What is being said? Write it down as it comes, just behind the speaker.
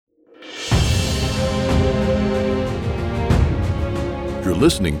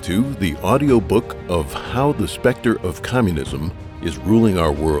listening to the audiobook of How the Specter of Communism is Ruling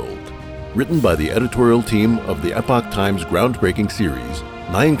Our World, written by the editorial team of the Epoch Times groundbreaking series,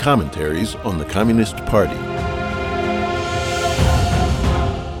 9 Commentaries on the Communist Party.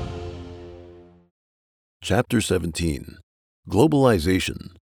 Chapter 17,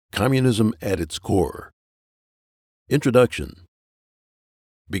 Globalization, Communism at its Core. Introduction.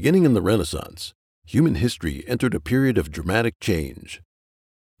 Beginning in the Renaissance, human history entered a period of dramatic change.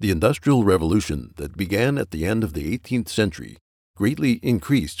 The Industrial Revolution that began at the end of the 18th century greatly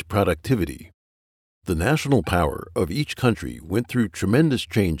increased productivity. The national power of each country went through tremendous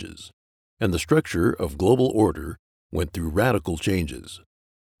changes, and the structure of global order went through radical changes.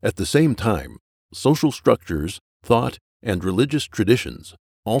 At the same time, social structures, thought, and religious traditions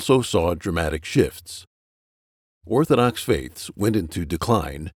also saw dramatic shifts. Orthodox faiths went into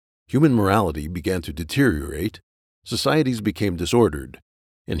decline, human morality began to deteriorate, societies became disordered,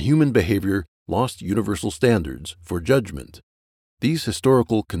 and human behavior lost universal standards for judgment. These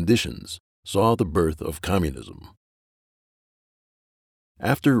historical conditions saw the birth of communism.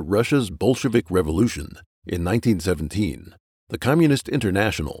 After Russia's Bolshevik Revolution in 1917, the Communist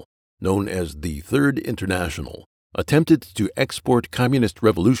International, known as the Third International, attempted to export communist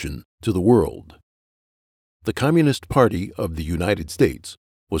revolution to the world. The Communist Party of the United States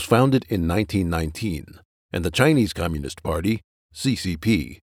was founded in 1919, and the Chinese Communist Party,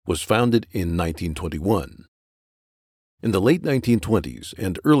 CCP, was founded in 1921. In the late 1920s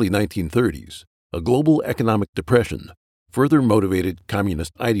and early 1930s, a global economic depression further motivated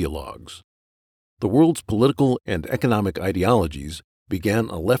communist ideologues. The world's political and economic ideologies began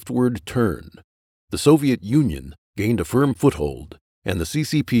a leftward turn. The Soviet Union gained a firm foothold, and the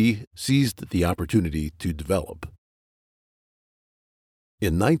CCP seized the opportunity to develop.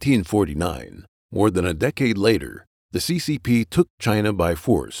 In 1949, more than a decade later, the CCP took China by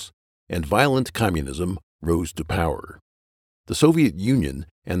force, and violent communism rose to power. The Soviet Union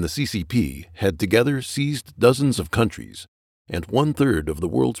and the CCP had together seized dozens of countries and 1/3 of the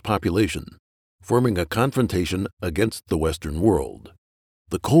world's population, forming a confrontation against the Western world.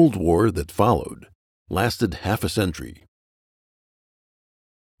 The Cold War that followed lasted half a century.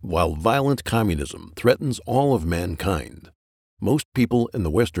 While violent communism threatens all of mankind, most people in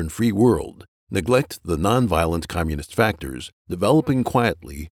the Western free world neglect the nonviolent communist factors developing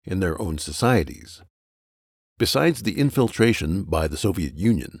quietly in their own societies. Besides the infiltration by the Soviet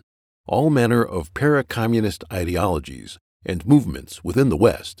Union, all manner of para-communist ideologies and movements within the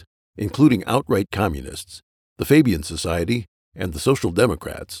West, including outright communists, the Fabian Society, and the Social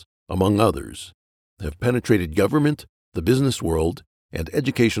Democrats, among others, have penetrated government, the business world, and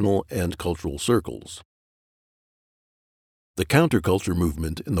educational and cultural circles. The counterculture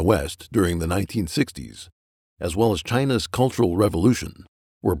movement in the West during the 1960s, as well as China's Cultural Revolution,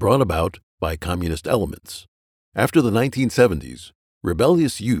 were brought about by communist elements. After the 1970s,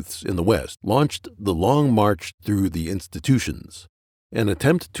 rebellious youths in the West launched the Long March Through the Institutions, an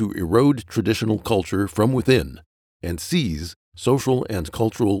attempt to erode traditional culture from within and seize social and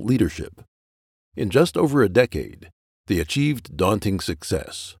cultural leadership. In just over a decade, they achieved daunting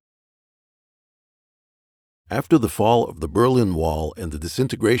success. After the fall of the Berlin Wall and the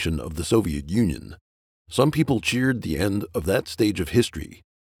disintegration of the Soviet Union, some people cheered the end of that stage of history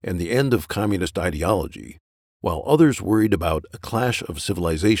and the end of communist ideology, while others worried about a clash of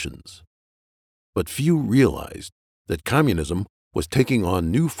civilizations. But few realized that communism was taking on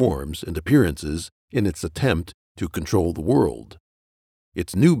new forms and appearances in its attempt to control the world.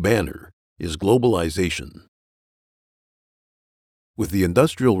 Its new banner is globalization. With the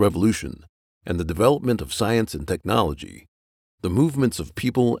Industrial Revolution and the development of science and technology, the movements of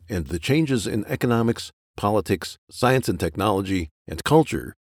people and the changes in economics, politics, science and technology, and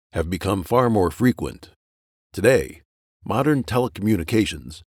culture have become far more frequent. Today, modern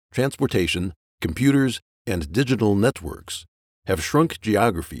telecommunications, transportation, computers, and digital networks have shrunk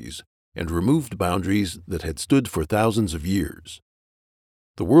geographies and removed boundaries that had stood for thousands of years.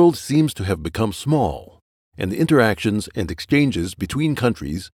 The world seems to have become small, and the interactions and exchanges between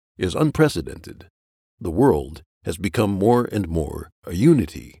countries is unprecedented. The world has become more and more a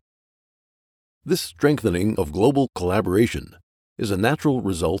unity. This strengthening of global collaboration is a natural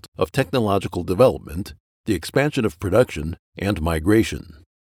result of technological development, the expansion of production, and migration.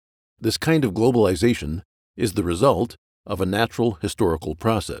 This kind of globalization is the result of a natural historical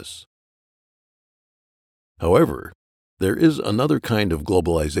process. However, there is another kind of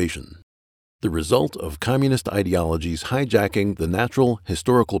globalization, the result of communist ideologies hijacking the natural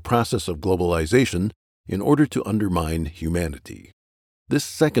historical process of globalization in order to undermine humanity. This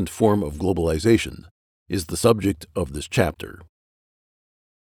second form of globalization is the subject of this chapter.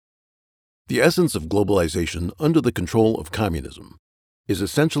 The essence of globalization under the control of communism is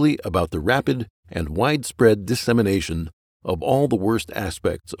essentially about the rapid and widespread dissemination of all the worst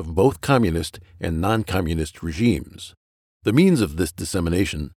aspects of both communist and non-communist regimes. The means of this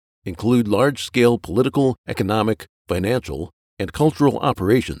dissemination include large-scale political, economic, financial, and cultural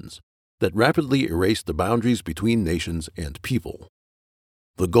operations that rapidly erase the boundaries between nations and people.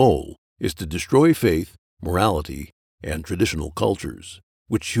 The goal is to destroy faith, morality, and traditional cultures,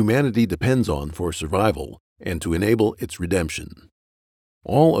 which humanity depends on for survival and to enable its redemption.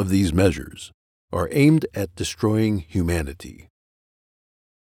 All of these measures are aimed at destroying humanity.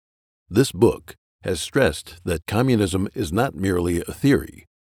 This book has stressed that communism is not merely a theory,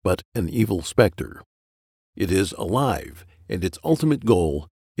 but an evil specter. It is alive, and its ultimate goal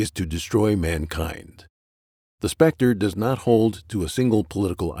is to destroy mankind. The specter does not hold to a single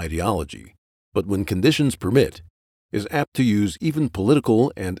political ideology, but when conditions permit, is apt to use even political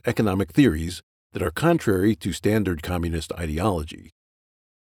and economic theories that are contrary to standard communist ideology.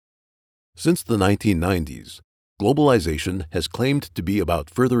 Since the 1990s, globalization has claimed to be about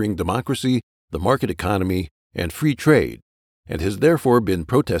furthering democracy, the market economy, and free trade, and has therefore been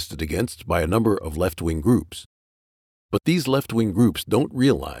protested against by a number of left-wing groups. But these left-wing groups don't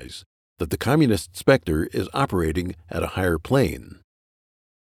realize that the communist specter is operating at a higher plane.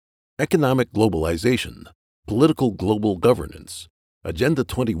 Economic globalization, political global governance, Agenda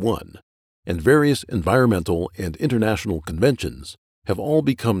 21, and various environmental and international conventions have all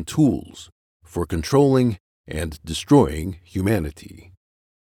become tools for controlling and destroying humanity.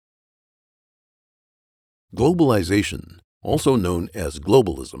 Globalization, also known as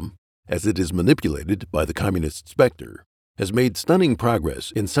globalism, as it is manipulated by the communist specter, has made stunning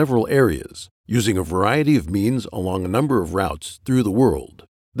progress in several areas, using a variety of means along a number of routes through the world.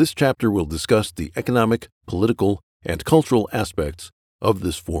 This chapter will discuss the economic, political, and cultural aspects of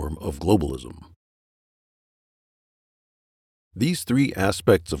this form of globalism. These three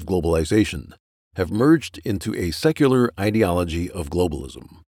aspects of globalization have merged into a secular ideology of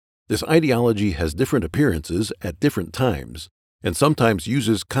globalism. This ideology has different appearances at different times and sometimes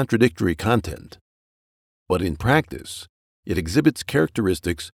uses contradictory content. But in practice, it exhibits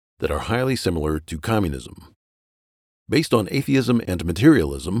characteristics that are highly similar to communism. Based on atheism and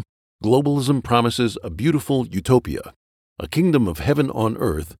materialism, globalism promises a beautiful utopia, a kingdom of heaven on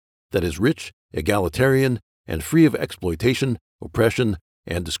earth that is rich, egalitarian, and free of exploitation, oppression,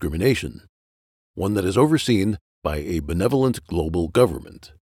 and discrimination, one that is overseen by a benevolent global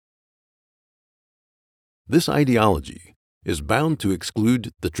government. This ideology is bound to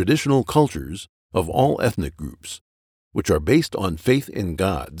exclude the traditional cultures of all ethnic groups, which are based on faith in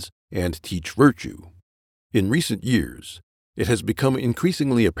gods and teach virtue. In recent years, it has become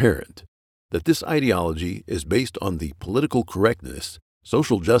increasingly apparent that this ideology is based on the political correctness,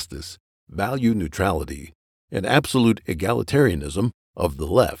 social justice, value neutrality, and absolute egalitarianism of the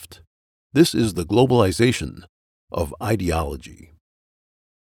left. This is the globalization of ideology.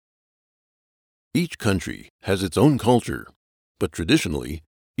 Each country has its own culture, but traditionally,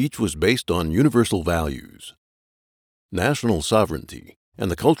 each was based on universal values. National sovereignty and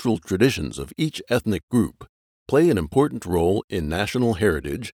the cultural traditions of each ethnic group play an important role in national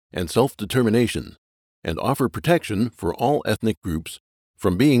heritage and self-determination, and offer protection for all ethnic groups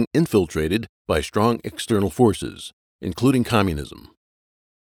from being infiltrated by strong external forces, including communism.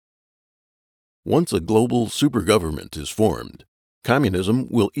 Once a global supergovernment is formed, communism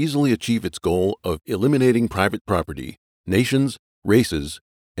will easily achieve its goal of eliminating private property, nations, races,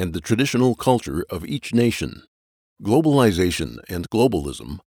 and the traditional culture of each nation. Globalization and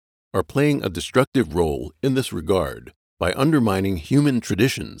globalism are playing a destructive role in this regard by undermining human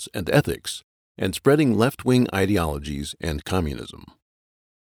traditions and ethics and spreading left-wing ideologies and communism.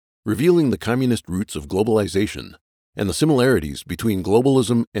 Revealing the communist roots of globalization and the similarities between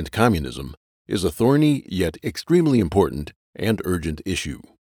globalism and communism is a thorny yet extremely important and urgent issue.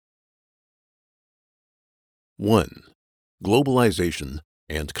 1. Globalization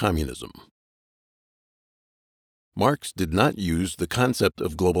and communism. Marx did not use the concept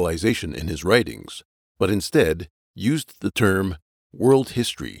of globalization in his writings, but instead used the term world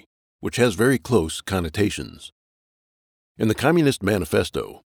history, which has very close connotations. In the Communist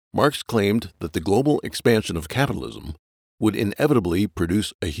Manifesto, Marx claimed that the global expansion of capitalism would inevitably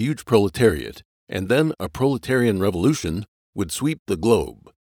produce a huge proletariat, and then a proletarian revolution would sweep the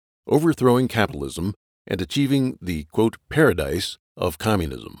globe, overthrowing capitalism and achieving the, quote, paradise of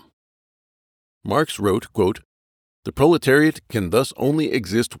communism. Marx wrote, quote, "The proletariat can thus only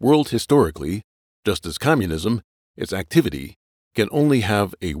exist world historically, just as communism, its activity, can only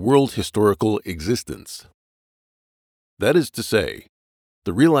have a world historical existence." That is to say,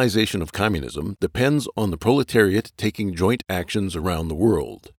 The realization of communism depends on the proletariat taking joint actions around the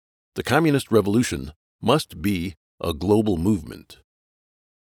world. The communist revolution must be a global movement.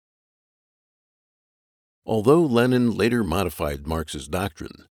 Although Lenin later modified Marx's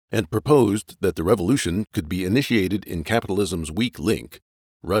doctrine and proposed that the revolution could be initiated in capitalism's weak link,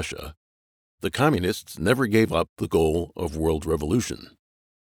 Russia, the communists never gave up the goal of world revolution.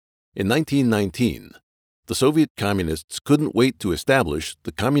 In 1919, the Soviet communists couldn't wait to establish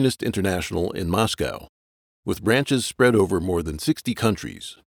the Communist International in Moscow, with branches spread over more than 60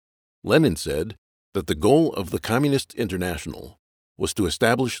 countries. Lenin said that the goal of the Communist International was to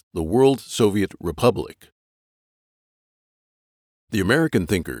establish the World Soviet Republic. The American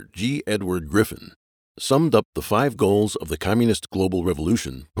thinker G. Edward Griffin summed up the 5 goals of the communist global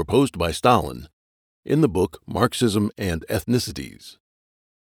revolution proposed by Stalin in the book Marxism and Ethnicities.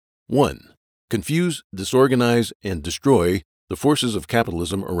 1. Confuse, disorganize, and destroy the forces of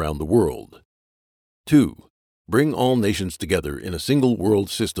capitalism around the world. 2. Bring all nations together in a single world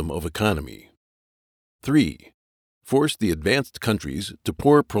system of economy. 3. Force the advanced countries to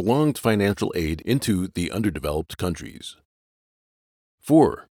pour prolonged financial aid into the underdeveloped countries.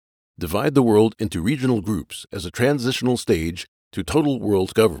 4. Divide the world into regional groups as a transitional stage to total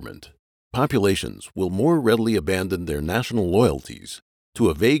world government. Populations will more readily abandon their national loyalties to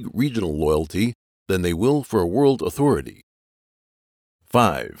a vague regional loyalty than they will for a world authority.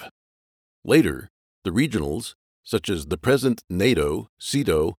 5. Later, the regionals, such as the present NATO,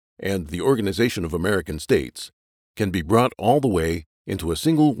 CETO, and the Organization of American States, can be brought all the way into a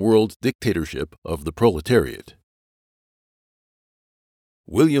single world dictatorship of the proletariat.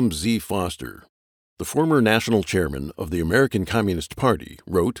 William Z. Foster, the former national chairman of the American Communist Party,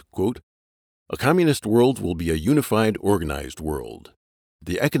 wrote, quote, "A communist world will be a unified, organized world.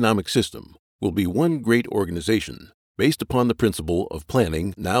 The economic system will be one great organization based upon the principle of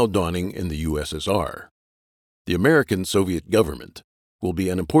planning now dawning in the USSR. The American Soviet government will be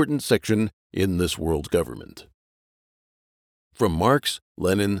an important section in this world government." From Marx,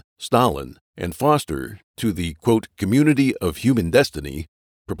 Lenin, Stalin, and Foster to the, quote, "community of human destiny"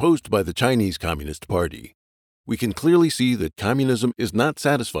 proposed by the Chinese Communist Party, we can clearly see that communism is not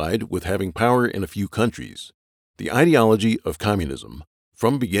satisfied with having power in a few countries. The ideology of communism,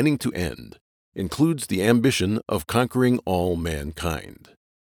 from beginning to end, includes the ambition of conquering all mankind.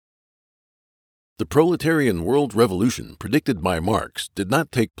 The proletarian world revolution predicted by Marx did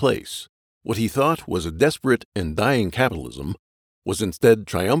not take place. What he thought was a desperate and dying capitalism was instead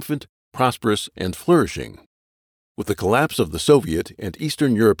triumphant, prosperous, and flourishing. With the collapse of the Soviet and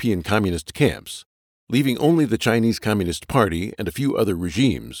Eastern European communist camps, leaving only the Chinese Communist Party and a few other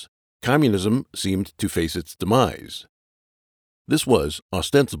regimes, communism seemed to face its demise. This was,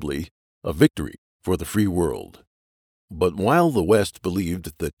 ostensibly, a victory for the free world. But while the West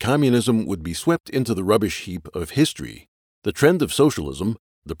believed that communism would be swept into the rubbish heap of history, the trend of socialism,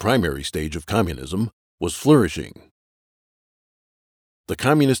 the primary stage of communism, was flourishing. The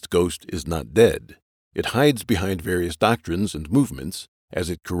communist ghost is not dead. It hides behind various doctrines and movements as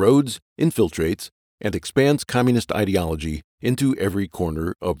it corrodes, infiltrates, and expands communist ideology into every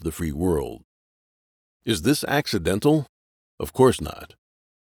corner of the free world. Is this accidental? Of course not.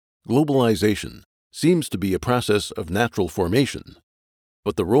 Globalization seems to be a process of natural formation,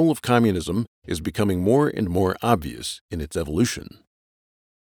 but the role of communism is becoming more and more obvious in its evolution.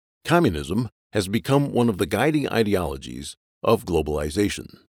 Communism has become one of the guiding ideologies of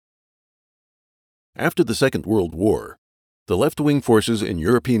globalization. After the Second World War, the left-wing forces in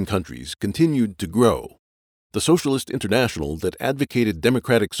European countries continued to grow. The Socialist International that advocated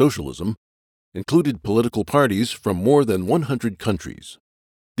democratic socialism included political parties from more than 100 countries.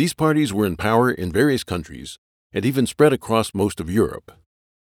 These parties were in power in various countries and even spread across most of Europe.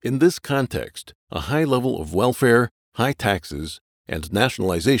 In this context, a high level of welfare, high taxes, and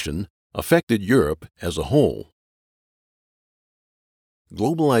nationalization affected Europe as a whole.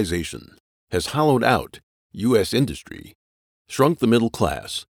 Globalization has hollowed out U.S. industry, shrunk the middle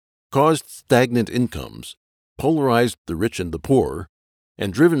class, caused stagnant incomes, polarized the rich and the poor,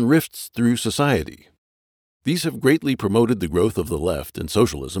 and driven rifts through society. These have greatly promoted the growth of the left and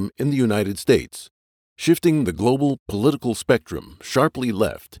socialism in the United States, shifting the global political spectrum sharply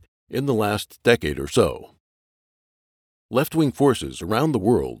left in the last decade or so. Left-wing forces around the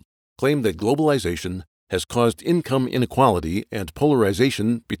world claim that globalization has caused income inequality and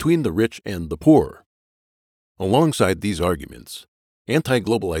polarization between the rich and the poor. Alongside these arguments,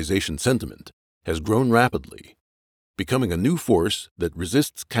 anti-globalization sentiment has grown rapidly, becoming a new force that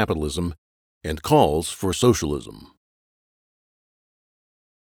resists capitalism and calls for socialism.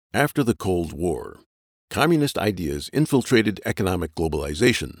 After the Cold War, communist ideas infiltrated economic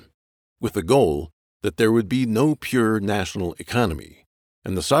globalization, with the goal that there would be no pure national economy,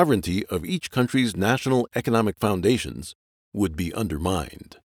 and the sovereignty of each country's national economic foundations would be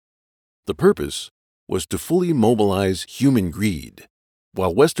undermined. The purpose was to fully mobilize human greed,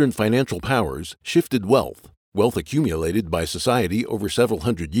 while Western financial powers shifted wealth accumulated by society over several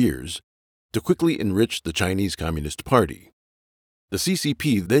hundred years, to quickly enrich the Chinese Communist Party. The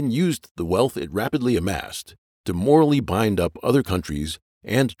CCP then used the wealth it rapidly amassed to morally bind up other countries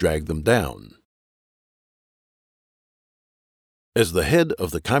and drag them down. As the head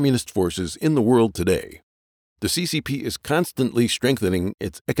of the communist forces in the world today, the CCP is constantly strengthening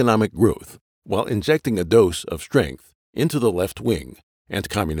its economic growth while injecting a dose of strength into the left wing and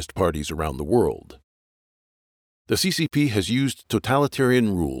communist parties around the world. The CCP has used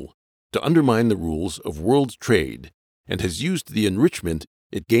totalitarian rule to undermine the rules of world trade and has used the enrichment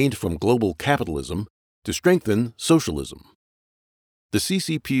it gained from global capitalism to strengthen socialism. The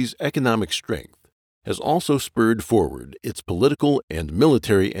CCP's economic strength has also spurred forward its political and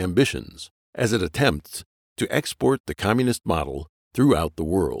military ambitions as it attempts to export the communist model throughout the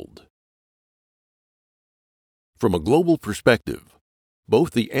world. From a global perspective,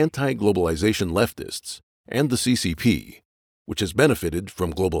 both the anti-globalization leftists and the CCP, which has benefited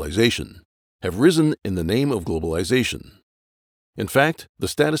from globalization, have risen in the name of globalization. In fact, the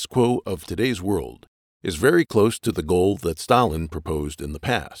status quo of today's world is very close to the goal that Stalin proposed in the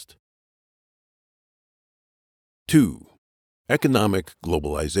past. 2. Economic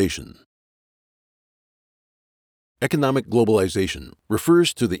globalization. Economic globalization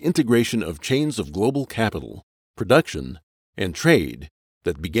refers to the integration of chains of global capital, production, and trade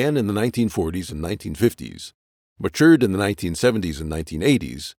that began in the 1940s and 1950s, matured in the 1970s and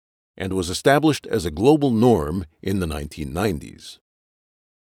 1980s, and was established as a global norm in the 1990s.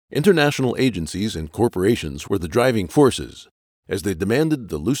 International agencies and corporations were the driving forces as they demanded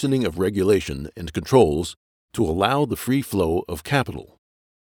the loosening of regulation and controls to allow the free flow of capital.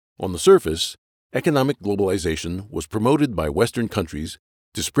 On the surface, economic globalization was promoted by Western countries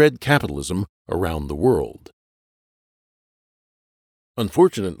to spread capitalism around the world.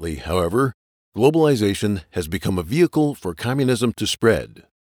 Unfortunately, however, globalization has become a vehicle for communism to spread.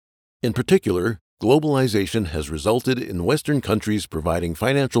 In particular, globalization has resulted in Western countries providing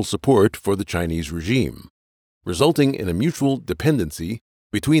financial support for the Chinese regime, resulting in a mutual dependency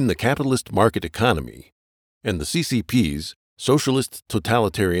between the capitalist market economy and the CCP's socialist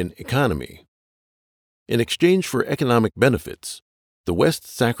totalitarian economy. In exchange for economic benefits, the West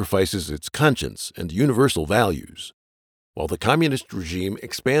sacrifices its conscience and universal values, while the communist regime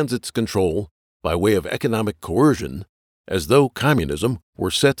expands its control by way of economic coercion, as though communism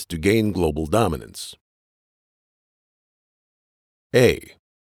were set to gain global dominance. A.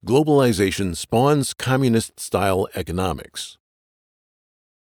 Globalization spawns communist-style economics.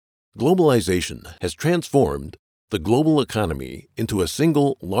 Globalization has transformed the global economy into a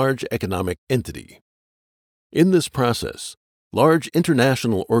single large economic entity. In this process, large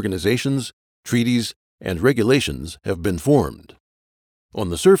international organizations, treaties, and regulations have been formed. On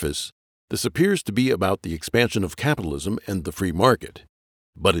the surface, this appears to be about the expansion of capitalism and the free market,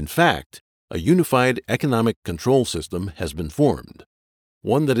 but in fact, a unified economic control system has been formed,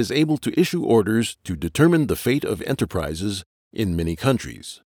 one that is able to issue orders to determine the fate of enterprises in many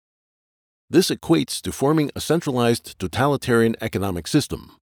countries. This equates to forming a centralized totalitarian economic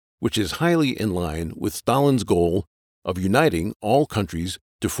system, which is highly in line with Stalin's goal of uniting all countries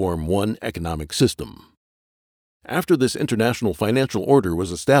to form one economic system. After this international financial order was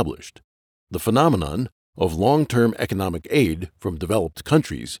established, the phenomenon of long-term economic aid from developed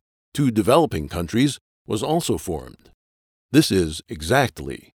countries to developing countries was also formed. This is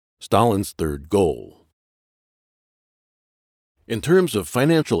exactly Stalin's third goal. In terms of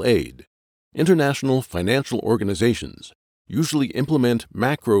financial aid, international financial organizations usually implement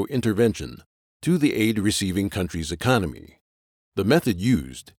macro intervention to the aid-receiving country's economy. The method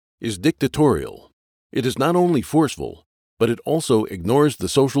used is dictatorial. It is not only forceful, but it also ignores the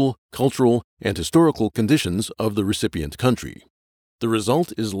social, cultural, and historical conditions of the recipient country. The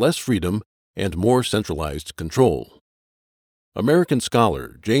result is less freedom and more centralized control. American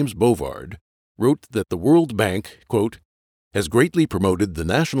scholar James Bovard wrote that the World Bank, quote, has greatly promoted the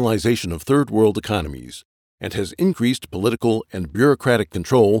nationalization of third world economies and has increased political and bureaucratic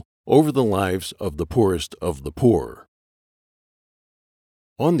control over the lives of the poorest of the poor.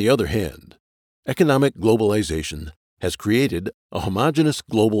 On the other hand, economic globalization has created a homogeneous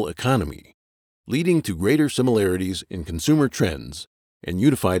global economy, leading to greater similarities in consumer trends and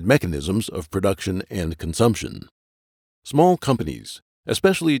unified mechanisms of production and consumption. Small companies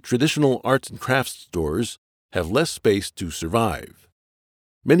Especially traditional arts and crafts stores have less space to survive.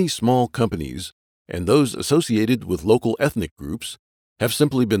 Many small companies and those associated with local ethnic groups have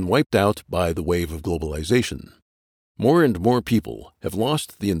simply been wiped out by the wave of globalization. More and more people have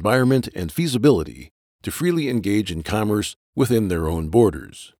lost the environment and feasibility to freely engage in commerce within their own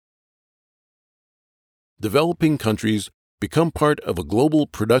borders. Developing countries become part of a global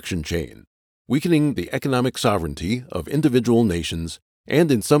production chain, weakening the economic sovereignty of individual nations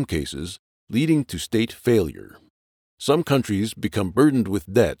and, in some cases, leading to state failure. Some countries become burdened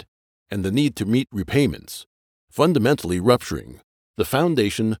with debt and the need to meet repayments, fundamentally rupturing the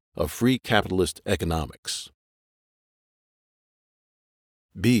foundation of free capitalist economics.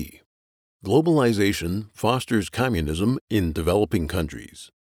 B. Globalization fosters communism in developing countries.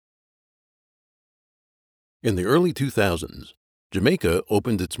 In the early 2000s, Jamaica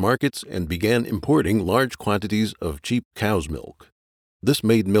opened its markets and began importing large quantities of cheap cow's milk. This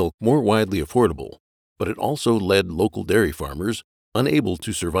made milk more widely affordable, but it also led local dairy farmers, unable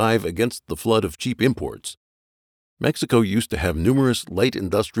to survive against the flood of cheap imports. Mexico used to have numerous light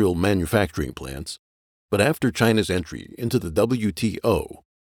industrial manufacturing plants, but after China's entry into the WTO,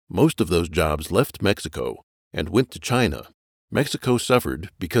 most of those jobs left Mexico and went to China. Mexico suffered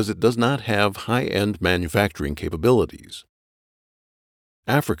because it does not have high-end manufacturing capabilities.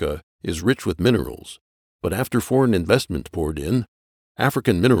 Africa is rich with minerals, but after foreign investment poured in,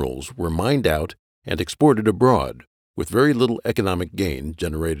 African minerals were mined out and exported abroad, with very little economic gain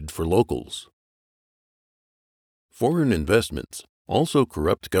generated for locals. Foreign investments also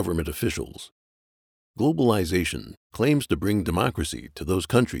corrupt government officials. Globalization claims to bring democracy to those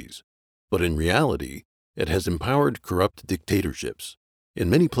countries, but in reality, it has empowered corrupt dictatorships. In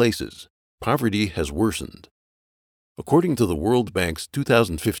many places, poverty has worsened. According to the World Bank's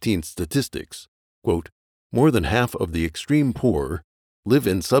 2015 statistics, quote, more than half of the extreme poor live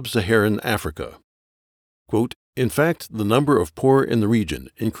in sub-Saharan Africa. Quote, in fact, the number of poor in the region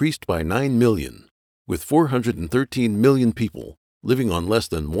increased by 9 million, with 413 million people living on less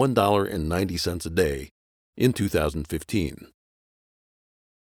than $1.90 a day in 2015.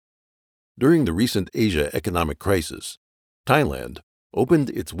 During the recent Asia economic crisis, Thailand opened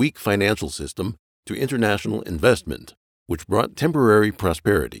its weak financial system to international investment, which brought temporary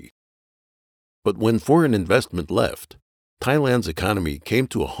prosperity. But when foreign investment left, Thailand's economy came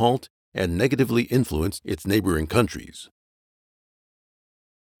to a halt and negatively influenced its neighboring countries.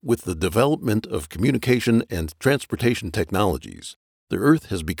 With the development of communication and transportation technologies, the Earth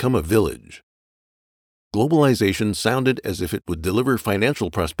has become a village. Globalization sounded as if it would deliver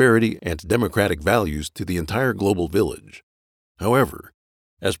financial prosperity and democratic values to the entire global village. However,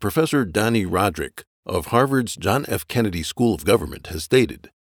 as Professor Dani Rodrik of Harvard's John F. Kennedy School of Government has stated,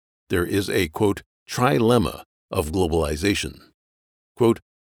 there is a, quote, trilemma of globalization. Quote,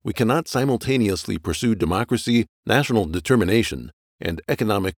 we cannot simultaneously pursue democracy, national determination, and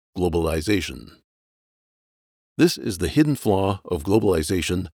economic globalization. This is the hidden flaw of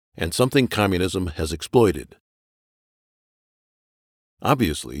globalization and something communism has exploited.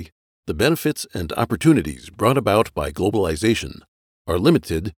 Obviously, the benefits and opportunities brought about by globalization are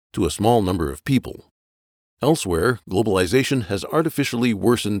limited to a small number of people. Elsewhere, globalization has artificially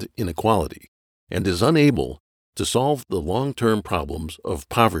worsened inequality and is unable to solve the long-term problems of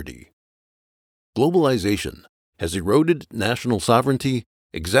poverty. Globalization has eroded national sovereignty,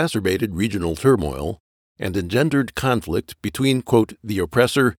 exacerbated regional turmoil, and engendered conflict between, quote, the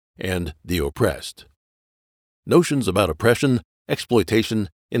oppressor and the oppressed. Notions about oppression, exploitation,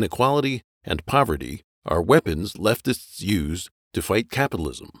 inequality, and poverty are weapons leftists use to fight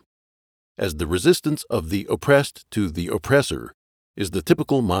capitalism, as the resistance of the oppressed to the oppressor is the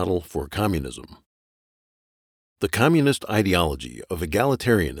typical model for communism. The communist ideology of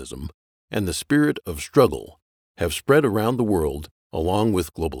egalitarianism and the spirit of struggle have spread around the world along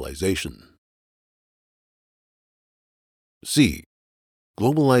with globalization. C.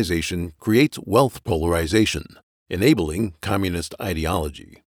 Globalization creates wealth polarization, enabling communist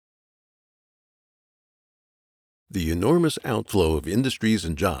ideology. The enormous outflow of industries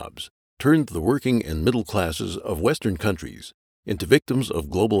and jobs turned the working and middle classes of Western countries into victims of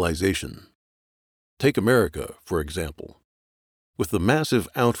globalization. Take America, for example. With the massive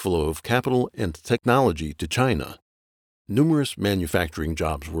outflow of capital and technology to China, numerous manufacturing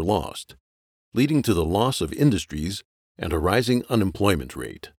jobs were lost, leading to the loss of industries and a rising unemployment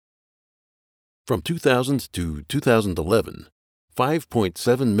rate. From 2000 to 2011,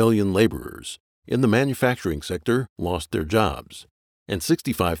 5.7 million laborers in the manufacturing sector lost their jobs, and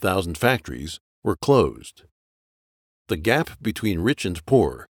 65,000 factories were closed. The gap between rich and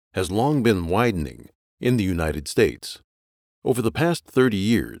poor has long been widening in the United States. Over the past 30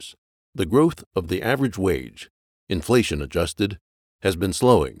 years, the growth of the average wage, inflation adjusted, has been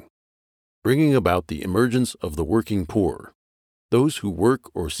slowing, bringing about the emergence of the working poor, those who work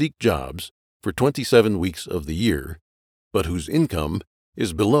or seek jobs for 27 weeks of the year, but whose income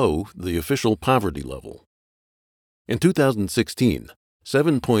is below the official poverty level. In 2016,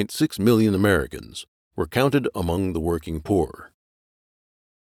 7.6 million Americans were counted among the working poor.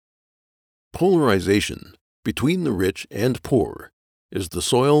 Polarization between the rich and poor is the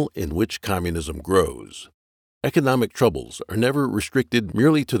soil in which communism grows. Economic troubles are never restricted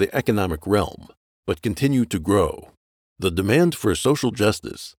merely to the economic realm, but continue to grow. The demand for social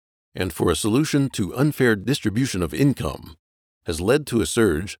justice and for a solution to unfair distribution of income has led to a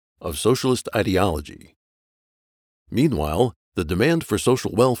surge of socialist ideology. Meanwhile, the demand for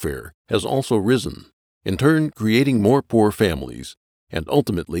social welfare has also risen, in turn creating more poor families and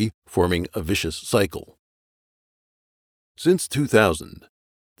ultimately forming a vicious cycle. Since 2000,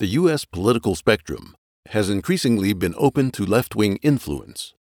 the U.S. political spectrum has increasingly been open to left-wing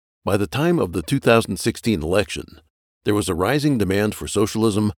influence. By the time of the 2016 election, there was a rising demand for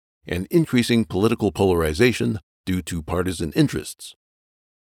socialism and increasing political polarization due to partisan interests.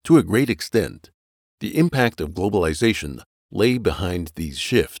 To a great extent, the impact of globalization lay behind these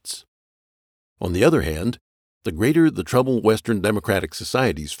shifts. On the other hand, the greater the trouble Western democratic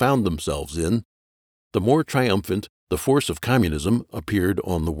societies found themselves in, the more triumphant the force of communism appeared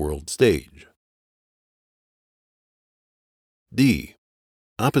on the world stage. D.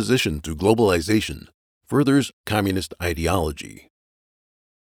 Opposition to globalization furthers communist ideology.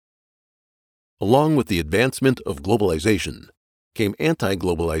 Along with the advancement of globalization came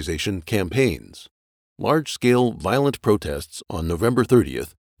anti-globalization campaigns. Large-scale violent protests on November 30,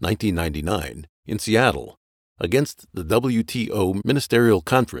 1999, in Seattle, against the WTO Ministerial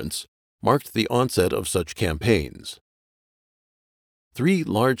Conference marked the onset of such campaigns. 3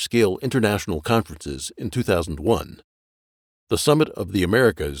 large-scale international conferences in 2001, the Summit of the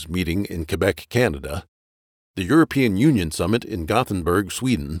Americas meeting in Quebec, Canada, the European Union Summit in Gothenburg,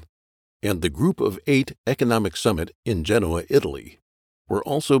 Sweden, and the Group of 8 Economic Summit in Genoa, Italy, were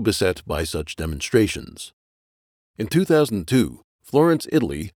also beset by such demonstrations. In 2002, Florence,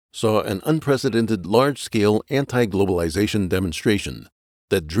 Italy, saw an unprecedented large-scale anti-globalization demonstration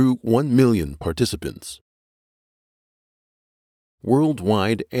that drew 1 million participants.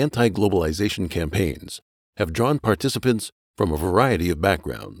 Worldwide anti-globalization campaigns have drawn participants from a variety of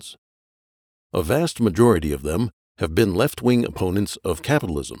backgrounds. A vast majority of them have been left-wing opponents of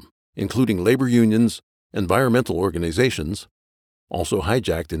capitalism, including labor unions, environmental organizations, also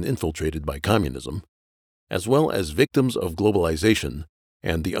hijacked and infiltrated by communism, as well as victims of globalization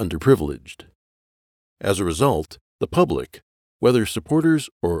and the underprivileged. As a result, the public, whether supporters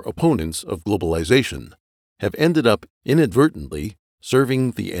or opponents of globalization, have ended up inadvertently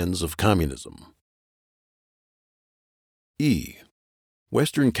serving the ends of communism. E.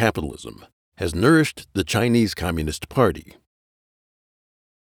 Western capitalism has nourished the Chinese Communist Party.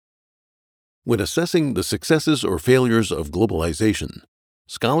 When assessing the successes or failures of globalization,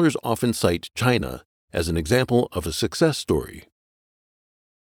 scholars often cite China as an example of a success story.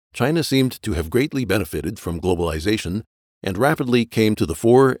 China seemed to have greatly benefited from globalization and rapidly came to the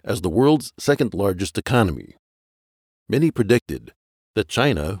fore as the world's second-largest economy. Many predicted that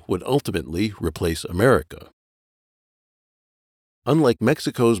China would ultimately replace America. Unlike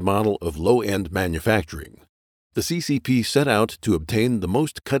Mexico's model of low-end manufacturing, the CCP set out to obtain the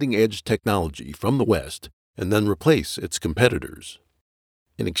most cutting-edge technology from the West and then replace its competitors.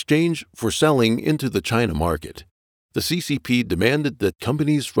 In exchange for selling into the China market, the CCP demanded that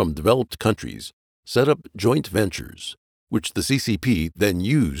companies from developed countries set up joint ventures, which the CCP then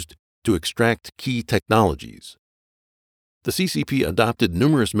used to extract key technologies. The CCP adopted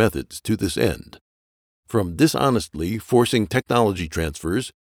numerous methods to this end, from dishonestly forcing technology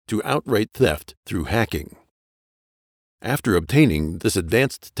transfers to outright theft through hacking. After obtaining this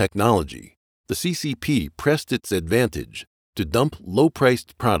advanced technology, the CCP pressed its advantage to dump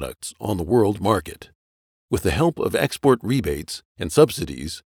low-priced products on the world market. With the help of export rebates and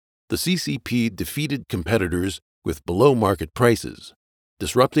subsidies, the CCP defeated competitors with below-market prices,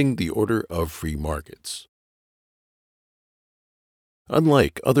 disrupting the order of free markets.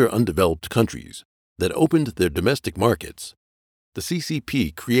 Unlike other undeveloped countries that opened their domestic markets, the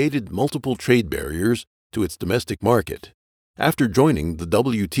CCP created multiple trade barriers to its domestic market. After joining the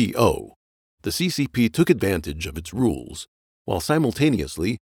WTO, the CCP took advantage of its rules, while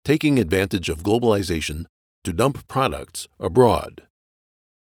simultaneously taking advantage of globalization to dump products abroad.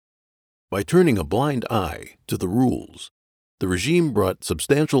 By turning a blind eye to the rules, the regime brought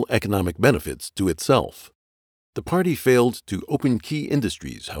substantial economic benefits to itself. The party failed to open key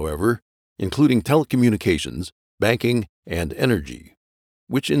industries, however, including telecommunications, banking, and energy,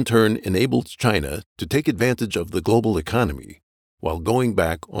 which in turn enabled China to take advantage of the global economy while going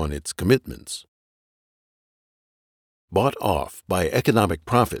back on its commitments. Bought off by economic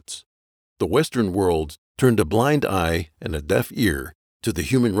profits, the Western world turned a blind eye and a deaf ear to the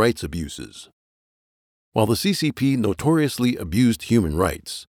human rights abuses. While the CCP notoriously abused human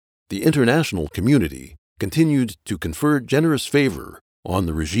rights, the international community continued to confer generous favor on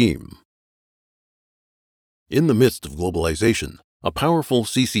the regime. In the midst of globalization, a powerful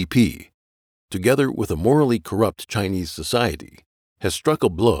CCP, together with a morally corrupt Chinese society, has struck a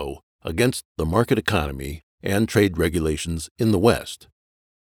blow against the market economy and trade regulations in the West.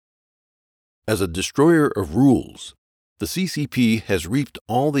 As a destroyer of rules, the CCP has reaped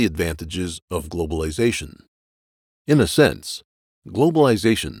all the advantages of globalization. In a sense,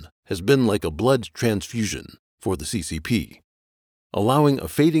 globalization has been like a blood transfusion for the CCP, allowing a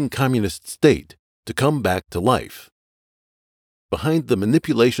fading communist state to come back to life. Behind the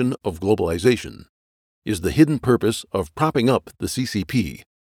manipulation of globalization is the hidden purpose of propping up the CCP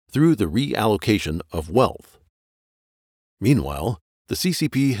through the reallocation of wealth. Meanwhile, the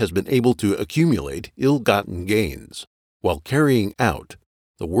CCP has been able to accumulate ill-gotten gains while carrying out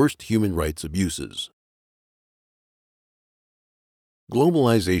the worst human rights abuses.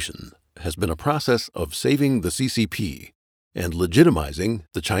 Globalization has been a process of saving the CCP and legitimizing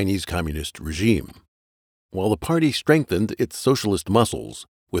the Chinese Communist regime. While the party strengthened its socialist muscles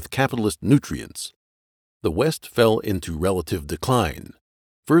with capitalist nutrients, the West fell into relative decline,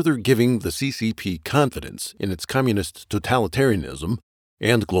 further giving the CCP confidence in its communist totalitarianism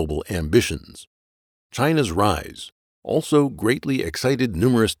and global ambitions. China's rise also greatly excited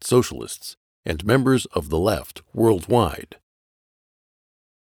numerous socialists and members of the left worldwide.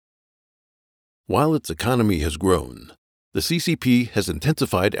 While its economy has grown, the CCP has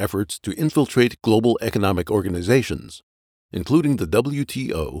intensified efforts to infiltrate global economic organizations, including the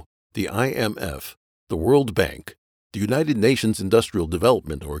WTO, the IMF, the World Bank, the United Nations Industrial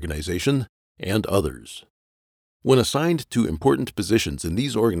Development Organization, and others. When assigned to important positions in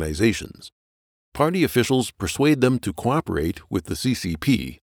these organizations, party officials persuade them to cooperate with the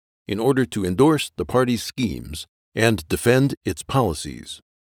CCP in order to endorse the party's schemes and defend its policies.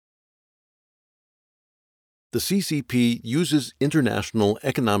 The CCP uses international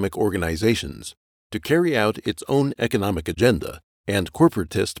economic organizations to carry out its own economic agenda and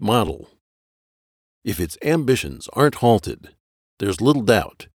corporatist model. If its ambitions aren't halted, there's little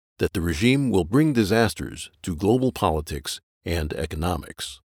doubt that the regime will bring disasters to global politics and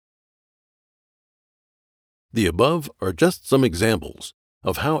economics. The above are just some examples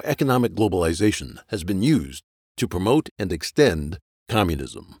of how economic globalization has been used to promote and extend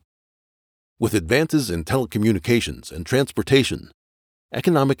communism. With advances in telecommunications and transportation,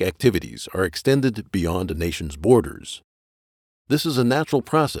 economic activities are extended beyond a nation's borders. This is a natural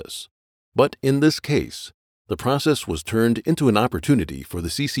process, but in this case, the process was turned into an opportunity for the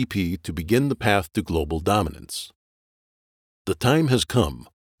CCP to begin the path to global dominance. The time has come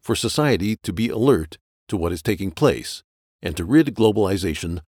for society to be alert to what is taking place and to rid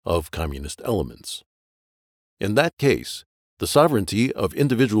globalization of communist elements. In that case, the sovereignty of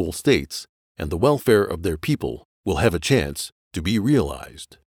individual states and the welfare of their people will have a chance to be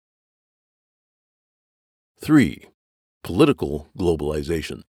realized. 3. Political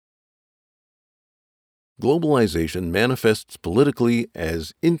globalization. Globalization manifests politically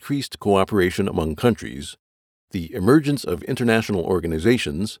as increased cooperation among countries, the emergence of international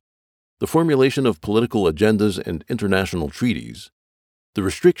organizations, the formulation of political agendas and international treaties, the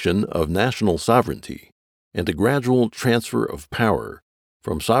restriction of national sovereignty, and a gradual transfer of power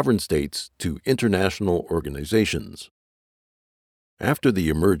from sovereign states to international organizations. After the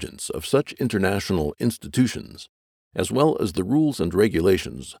emergence of such international institutions, as well as the rules and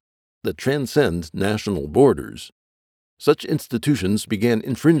regulations that transcend national borders, such institutions began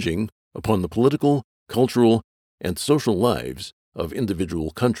infringing upon the political, cultural, and social lives of individual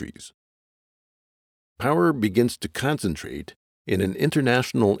countries. Power begins to concentrate in an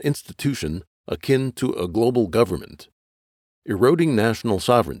international institution akin to a global government, eroding national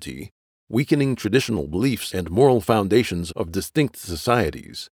sovereignty, weakening traditional beliefs and moral foundations of distinct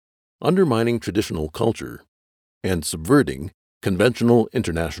societies, undermining traditional culture, and subverting conventional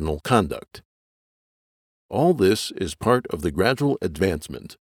international conduct. All this is part of the gradual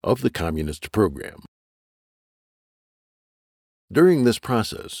advancement of the communist program. During this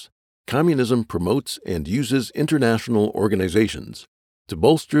process, communism promotes and uses international organizations to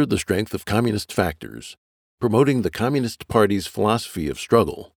bolster the strength of communist factors, promoting the Communist Party's philosophy of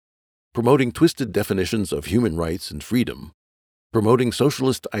struggle, promoting twisted definitions of human rights and freedom, promoting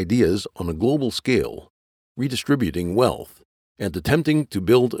socialist ideas on a global scale, redistributing wealth, and attempting to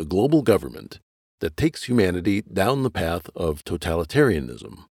build a global government that takes humanity down the path of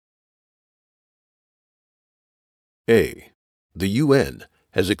totalitarianism. A. The UN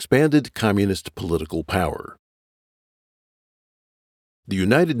has expanded communist political power. The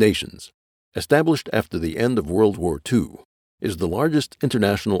United Nations, established after the end of World War II, is the largest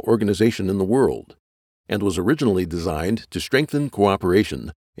international organization in the world and was originally designed to strengthen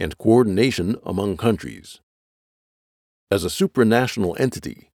cooperation and coordination among countries. As a supranational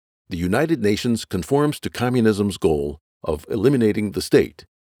entity, the United Nations conforms to communism's goal of eliminating the state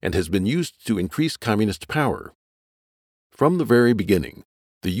and has been used to increase communist power. From the very beginning,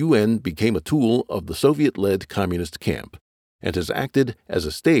 the UN became a tool of the Soviet-led communist camp and has acted as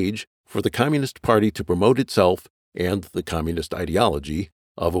a stage for the Communist Party to promote itself and the communist ideology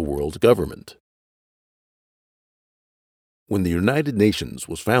of a world government. When the United Nations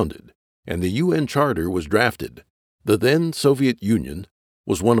was founded and the UN Charter was drafted, the then Soviet Union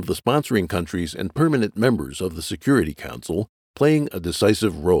was one of the sponsoring countries and permanent members of the Security Council, playing a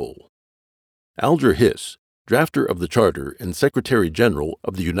decisive role. Alger Hiss, drafter of the Charter and Secretary General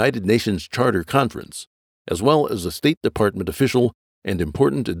of the United Nations Charter Conference, as well as a State Department official and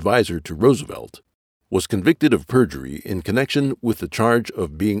important advisor to Roosevelt, was convicted of perjury in connection with the charge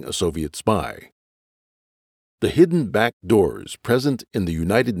of being a Soviet spy. The hidden back doors present in the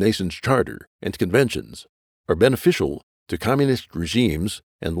United Nations Charter and conventions are beneficial to communist regimes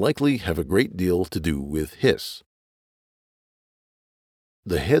and likely have a great deal to do with Hiss.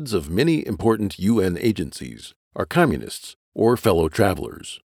 The heads of many important UN agencies are communists or fellow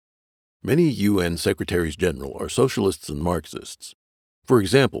travelers. Many UN Secretaries General are socialists and Marxists. For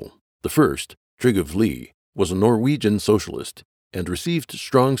example, the first, Trygve Lie, was a Norwegian socialist and received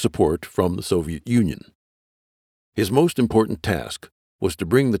strong support from the Soviet Union. His most important task was to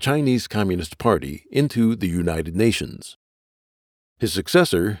bring the Chinese Communist Party into the United Nations. His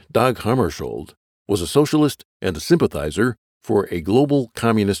successor, Dag Hammarskjöld, was a socialist and a sympathizer for a global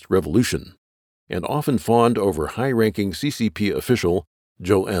communist revolution, and often fawned over high-ranking CCP official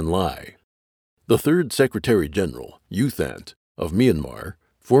Zhou Enlai. The third Secretary General, U Thant, of Myanmar,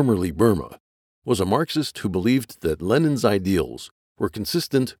 formerly Burma, was a Marxist who believed that Lenin's ideals were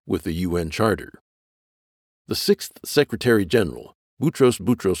consistent with the UN Charter. The sixth Secretary General, Boutros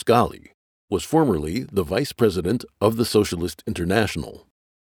Boutros-Ghali, was formerly the Vice President of the Socialist International.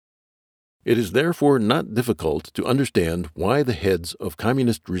 It is therefore not difficult to understand why the heads of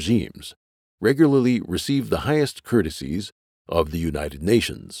communist regimes regularly receive the highest courtesies of the United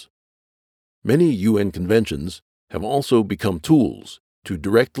Nations. Many UN conventions have also become tools to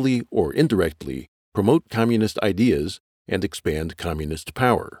directly or indirectly promote communist ideas and expand communist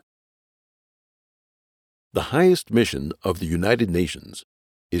power. The highest mission of the United Nations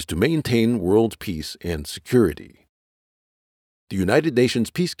is to maintain world peace and security. The United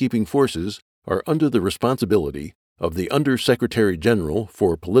Nations peacekeeping forces are under the responsibility of the Under-Secretary General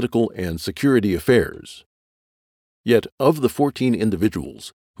for Political and Security Affairs. Yet of the 14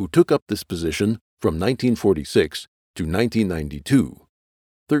 individuals who took up this position from 1946 to 1992,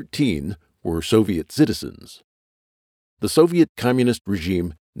 13 were Soviet citizens. The Soviet communist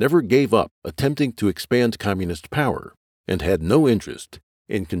regime never gave up attempting to expand communist power and had no interest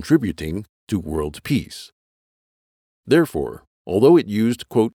in contributing to world peace. Therefore, although it used,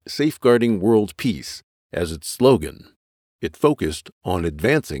 quote, "safeguarding world peace" as its slogan, it focused on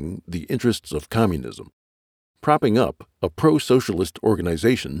advancing the interests of communism. Propping up a pro-socialist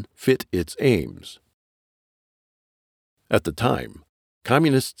organization fit its aims. At the time,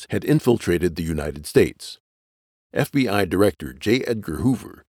 communists had infiltrated the United States. FBI Director J. Edgar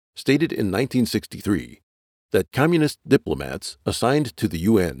Hoover stated in 1963 that communist diplomats assigned to the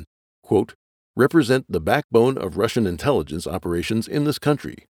UN, quote, represent the backbone of Russian intelligence operations in this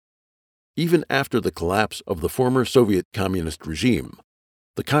country. Even after the collapse of the former Soviet communist regime,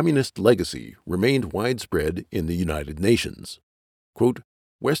 the communist legacy remained widespread in the United Nations. Quote,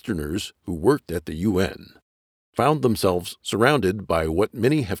 Westerners who worked at the UN found themselves surrounded by what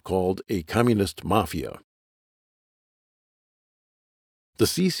many have called a communist mafia. The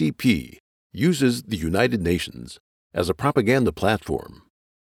CCP uses the United Nations as a propaganda platform.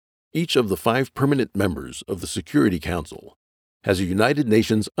 Each of the 5 permanent members of the Security Council has a United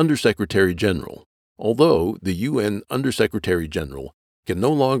Nations Undersecretary General, although the UN Undersecretary General can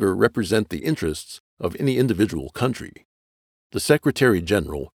no longer represent the interests of any individual country. The Secretary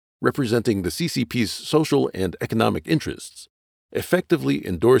General, representing the CCP's social and economic interests, effectively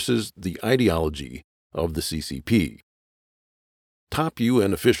endorses the ideology of the CCP. Top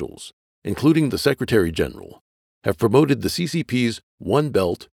UN officials including the Secretary General, have promoted the CCP's One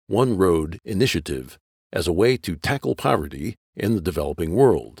Belt, One Road initiative as a way to tackle poverty in the developing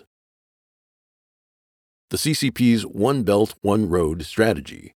world. The CCP's One Belt, One Road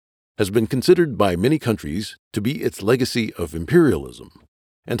strategy has been considered by many countries to be its legacy of imperialism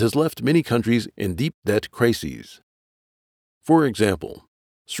and has left many countries in deep debt crises. For example,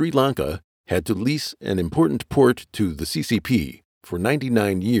 Sri Lanka had to lease an important port to the CCP for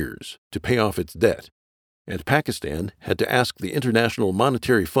 99 years to pay off its debt, and Pakistan had to ask the International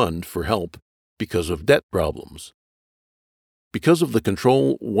Monetary Fund for help because of debt problems. Because of the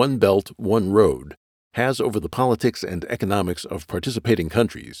control One Belt, One Road has over the politics and economics of participating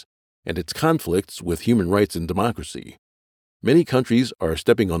countries and its conflicts with human rights and democracy, many countries are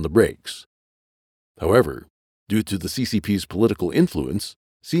stepping on the brakes. However, due to the CCP's political influence,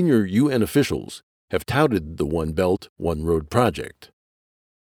 senior UN officials have touted the One Belt, One Road project.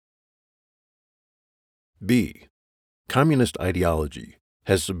 B. Communist ideology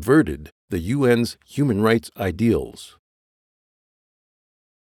has subverted the UN's human rights ideals.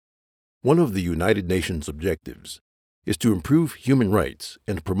 One of the United Nations objectives is to improve human rights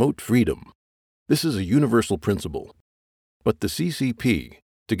and promote freedom. This is a universal principle. But the CCP,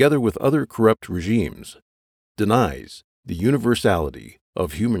 together with other corrupt regimes, denies the universality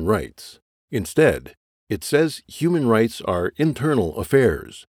of human rights. Instead, it says human rights are internal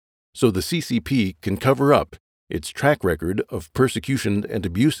affairs, so the CCP can cover up its track record of persecution and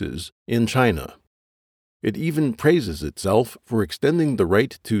abuses in China. It even praises itself for extending the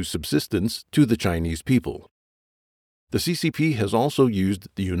right to subsistence to the Chinese people. The CCP has also used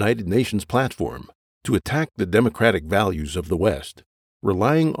the United Nations platform to attack the democratic values of the West,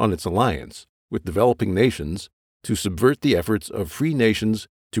 relying on its alliance with developing nations to subvert the efforts of free nations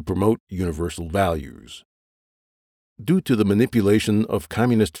to promote universal values. Due to the manipulation of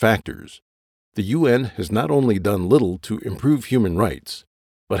communist factors, the UN has not only done little to improve human rights,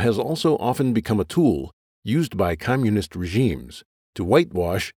 but has also often become a tool used by communist regimes to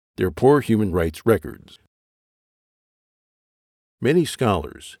whitewash their poor human rights records. Many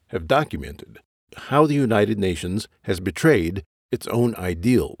scholars have documented how the United Nations has betrayed its own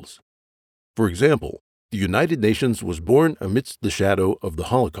ideals. For example, the United Nations was born amidst the shadow of the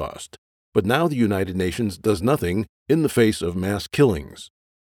Holocaust, but now the United Nations does nothing in the face of mass killings.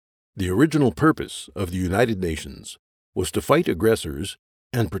 The original purpose of the United Nations was to fight aggressors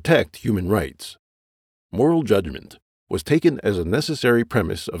and protect human rights. Moral judgment was taken as a necessary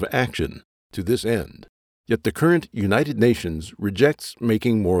premise of action to this end, yet the current United Nations rejects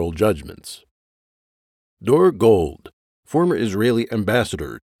making moral judgments. Dor Gold, former Israeli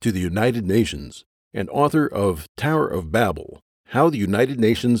ambassador to the United Nations and author of Tower of Babel, How the United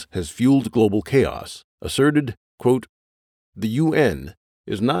Nations Has Fueled Global Chaos, asserted, quote, "The UN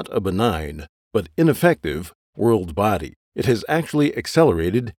is not a benign but ineffective world body. It has actually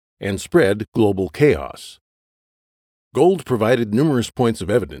accelerated and spread global chaos." Gold provided numerous points of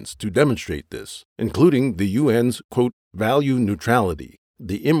evidence to demonstrate this, including the UN's, quote, "value neutrality,"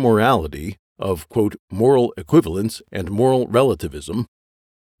 the immorality of, quote, "moral equivalence and moral relativism,"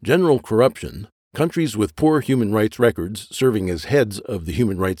 general corruption, countries with poor human rights records serving as heads of the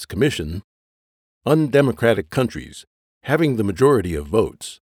Human Rights Commission, undemocratic countries having the majority of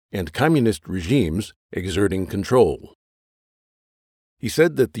votes, and communist regimes exerting control. He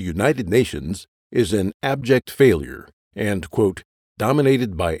said that the United Nations is an abject failure and, quote,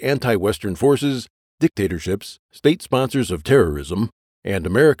 "dominated by anti-Western forces, dictatorships, state sponsors of terrorism, and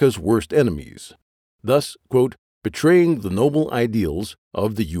America's worst enemies, thus, quote, betraying the noble ideals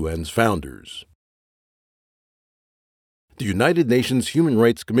of the UN's founders." The United Nations Human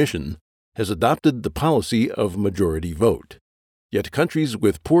Rights Commission has adopted the policy of majority vote, yet countries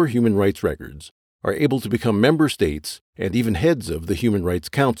with poor human rights records are able to become member states and even heads of the Human Rights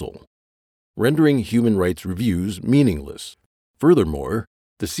Council, rendering human rights reviews meaningless. Furthermore,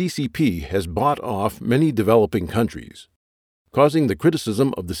 the CCP has bought off many developing countries, causing the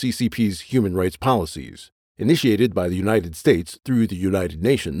criticism of the CCP's human rights policies, initiated by the United States through the United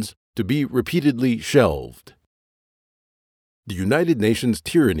Nations, to be repeatedly shelved. The United Nations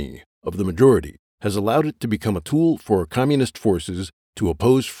tyranny of the majority has allowed it to become a tool for communist forces to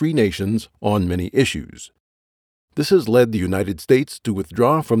oppose free nations on many issues. This has led the United States to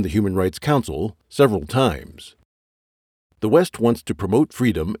withdraw from the Human Rights Council several times. The West wants to promote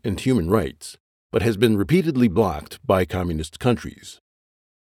freedom and human rights, but has been repeatedly blocked by communist countries.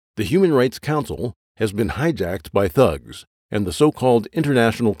 The Human Rights Council has been hijacked by thugs, and the so-called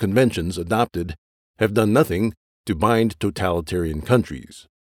international conventions adopted have done nothing to bind totalitarian countries.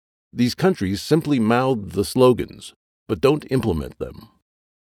 These countries simply mouth the slogans, but don't implement them.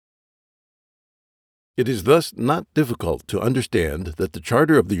 It is thus not difficult to understand that the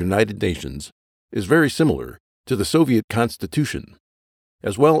Charter of the United Nations is very similar to the Soviet Constitution,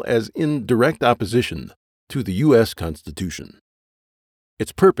 as well as in direct opposition to the U.S. Constitution.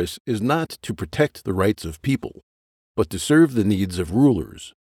 Its purpose is not to protect the rights of people, but to serve the needs of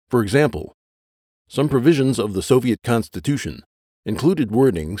rulers. For example, some provisions of the Soviet Constitution included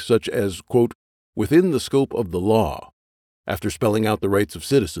wording such as, quote, "within the scope of the law," after spelling out the rights of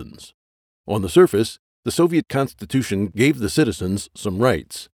citizens. On the surface, the Soviet Constitution gave the citizens some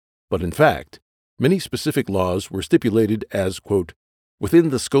rights, but in fact, many specific laws were stipulated as, quote, "within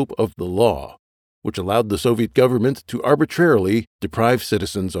the scope of the law," which allowed the Soviet government to arbitrarily deprive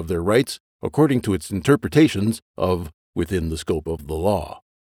citizens of their rights according to its interpretations of "within the scope of the law."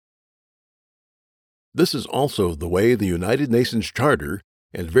 This is also the way the United Nations Charter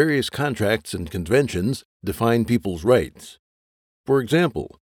and various contracts and conventions define people's rights. For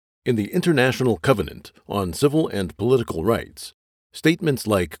example, in the International Covenant on Civil and Political Rights, statements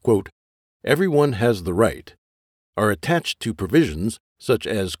like, quote, "everyone has the right," are attached to provisions such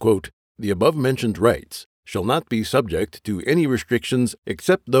as, quote, "the above-mentioned rights shall not be subject to any restrictions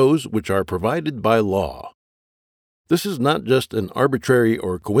except those which are provided by law." This is not just an arbitrary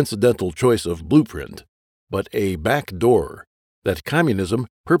or coincidental choice of blueprint, but a back door that communism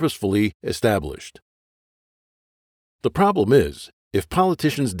purposefully established. The problem is, if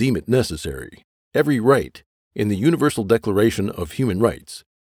politicians deem it necessary, every right in the Universal Declaration of Human Rights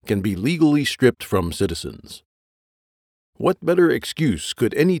can be legally stripped from citizens. What better excuse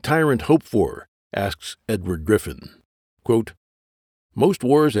could any tyrant hope for, asks Edward Griffin. Quote, "Most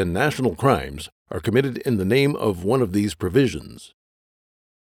wars and national crimes are committed in the name of one of these provisions.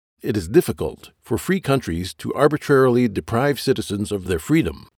 It is difficult for free countries to arbitrarily deprive citizens of their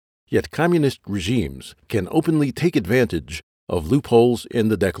freedom, yet communist regimes can openly take advantage of loopholes in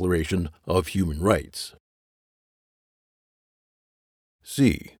the Declaration of Human Rights."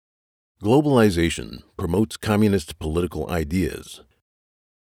 C. Globalization promotes communist political ideas.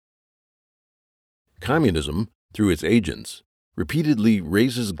 Communism, through its agents, repeatedly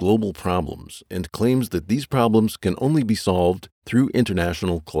raises global problems and claims that these problems can only be solved through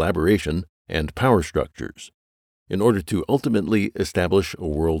international collaboration and power structures, in order to ultimately establish a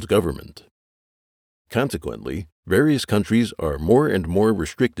world government. Consequently, various countries are more and more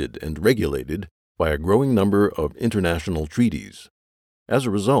restricted and regulated by a growing number of international treaties. As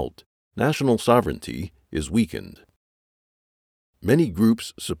a result, national sovereignty is weakened. Many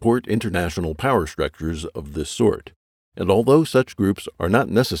groups support international power structures of this sort, and although such groups are not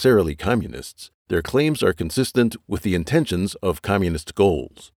necessarily communists, their claims are consistent with the intentions of communist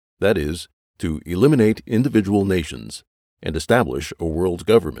goals, that is, to eliminate individual nations and establish a world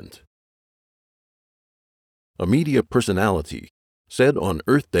government. A media personality said on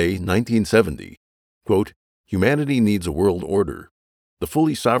Earth Day 1970, quote, "Humanity needs a world order. The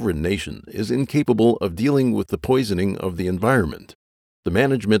fully sovereign nation is incapable of dealing with the poisoning of the environment, the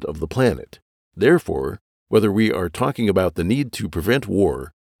management of the planet. Therefore, whether we are talking about the need to prevent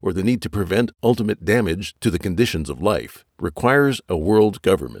war or the need to prevent ultimate damage to the conditions of life, requires a world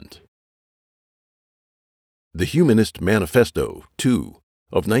government." The Humanist Manifesto, too,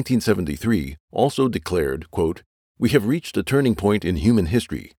 of 1973 also declared, quote, "We have reached a turning point in human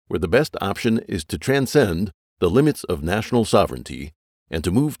history where the best option is to transcend the limits of national sovereignty and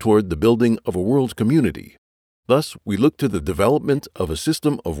to move toward the building of a world community. Thus, we look to the development of a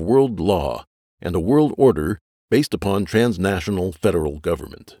system of world law and a world order based upon transnational federal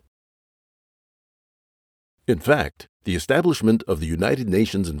government." In fact, the establishment of the United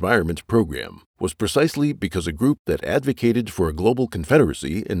Nations Environment Program was precisely because a group that advocated for a global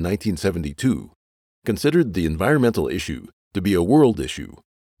confederacy in 1972 considered the environmental issue to be a world issue,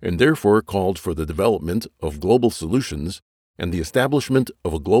 and therefore called for the development of global solutions and the establishment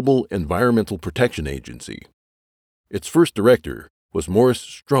of a global environmental protection agency. Its first director was Maurice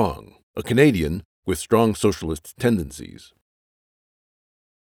Strong, a Canadian with strong socialist tendencies.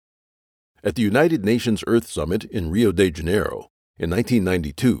 At the United Nations Earth Summit in Rio de Janeiro in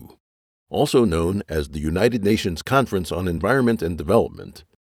 1992, also known as the United Nations Conference on Environment and Development,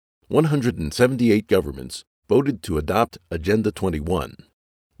 178 governments voted to adopt Agenda 21.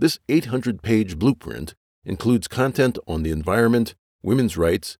 This 800-page blueprint includes content on the environment, women's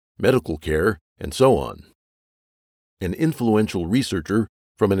rights, medical care, and so on. An influential researcher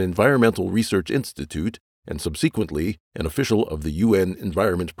from an environmental research institute and subsequently an official of the UN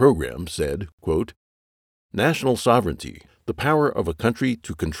Environment Program said, quote, "National sovereignty, the power of a country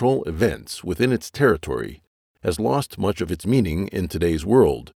to control events within its territory, has lost much of its meaning in today's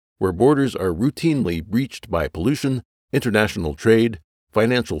world, where borders are routinely breached by pollution, international trade,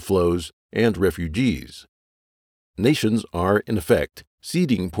 financial flows, and refugees. Nations are, in effect,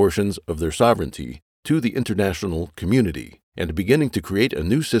 ceding portions of their sovereignty to the international community and beginning to create a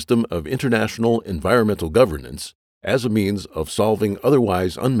new system of international environmental governance as a means of solving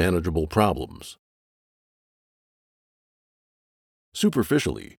otherwise unmanageable problems.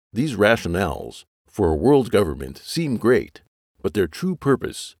 Superficially, these rationales for a world government seem great, but their true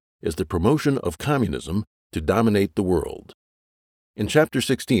purpose is the promotion of communism to dominate the world. In Chapter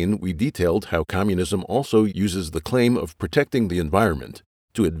 16, we detailed how communism also uses the claim of protecting the environment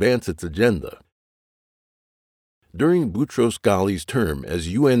to advance its agenda. During Boutros Ghali's term as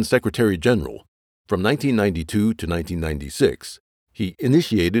UN Secretary-General, from 1992 to 1996, he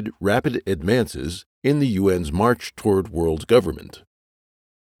initiated rapid advances in the UN's march toward world government.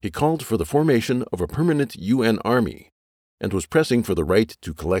 He called for the formation of a permanent UN army and was pressing for the right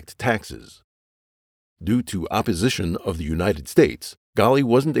to collect taxes. Due to opposition of the United States, Ghali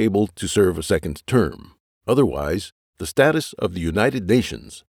wasn't able to serve a second term. Otherwise, the status of the United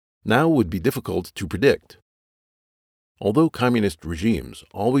Nations now would be difficult to predict. Although communist regimes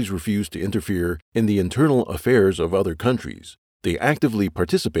always refuse to interfere in the internal affairs of other countries, they actively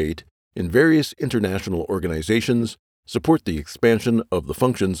participate in various international organizations, support the expansion of the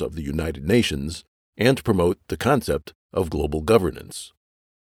functions of the United Nations, and promote the concept of global governance.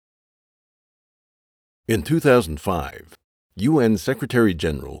 In 2005, UN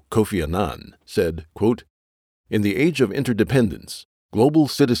Secretary-General Kofi Annan said, quote, "In the age of interdependence, global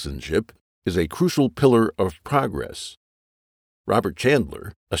citizenship is a crucial pillar of progress." Robert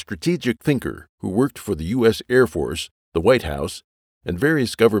Chandler, a strategic thinker who worked for the U.S. Air Force, the White House, and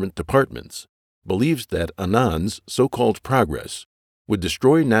various government departments, believes that Annan's so-called progress would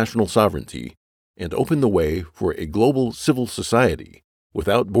destroy national sovereignty and open the way for a global civil society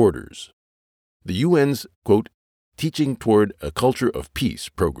without borders. The UN's, quote, "teaching toward a culture of peace"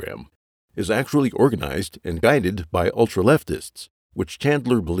 program is actually organized and guided by ultra-leftists, which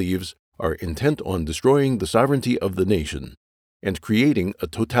Chandler believes are intent on destroying the sovereignty of the nation and creating a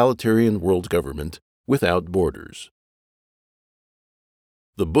totalitarian world government without borders.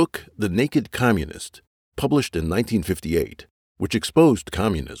 The book The Naked Communist, published in 1958, which exposed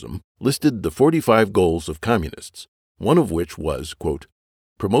communism, listed the 45 goals of communists, one of which was, quote,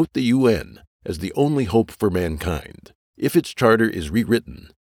 "promote the UN as the only hope for mankind. If its charter is rewritten,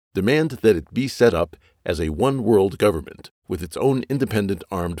 demand that it be set up as a one-world government with its own independent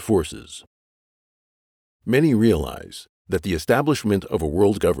armed forces." Many realize that the establishment of a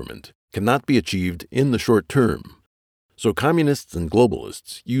world government cannot be achieved in the short term. So communists and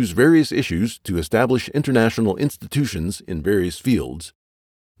globalists use various issues to establish international institutions in various fields,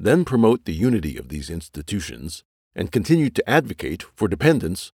 then promote the unity of these institutions, and continue to advocate for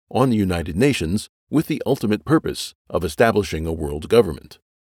dependence on the United Nations with the ultimate purpose of establishing a world government.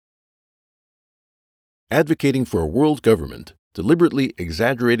 Advocating for a world government, deliberately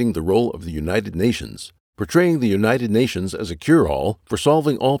exaggerating the role of the United Nations, portraying the United Nations as a cure-all for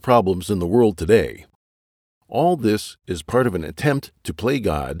solving all problems in the world today. All this is part of an attempt to play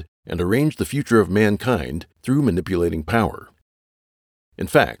God and arrange the future of mankind through manipulating power. In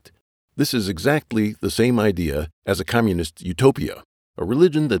fact, this is exactly the same idea as a communist utopia, a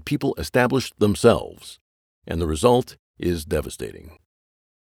religion that people established themselves, and the result is devastating.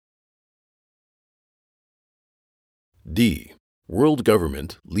 D. World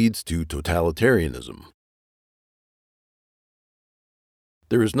government leads to totalitarianism.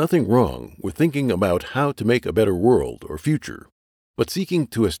 There is nothing wrong with thinking about how to make a better world or future, but seeking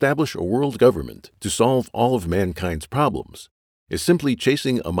to establish a world government to solve all of mankind's problems is simply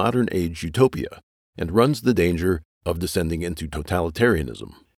chasing a modern-age utopia and runs the danger of descending into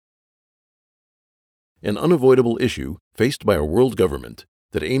totalitarianism. An unavoidable issue faced by a world government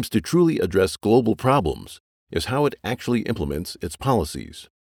that aims to truly address global problems is how it actually implements its policies,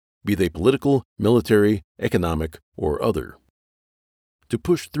 be they political, military, economic, or other. To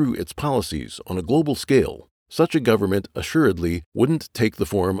push through its policies on a global scale, such a government assuredly wouldn't take the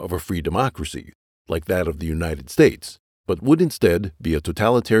form of a free democracy, like that of the United States, but would instead be a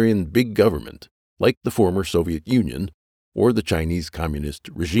totalitarian big government, like the former Soviet Union or the Chinese Communist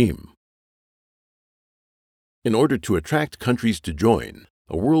regime. In order to attract countries to join,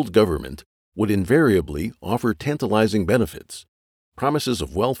 a world government would invariably offer tantalizing benefits, promises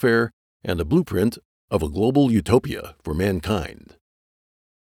of welfare, and a blueprint of a global utopia for mankind.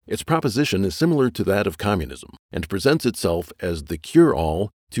 Its proposition is similar to that of communism and presents itself as the cure-all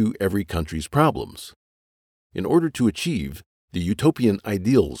to every country's problems. In order to achieve the utopian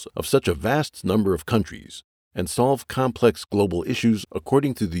ideals of such a vast number of countries and solve complex global issues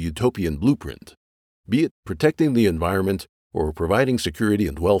according to the utopian blueprint, be it protecting the environment or providing security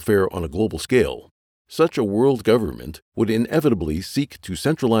and welfare on a global scale, such a world government would inevitably seek to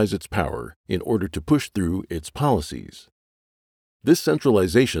centralize its power in order to push through its policies. This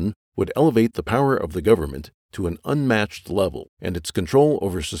centralization would elevate the power of the government to an unmatched level, and its control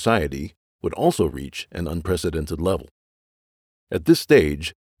over society would also reach an unprecedented level. At this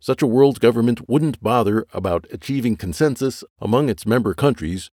stage, such a world government wouldn't bother about achieving consensus among its member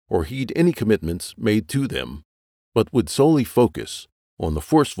countries or heed any commitments made to them, but would solely focus on the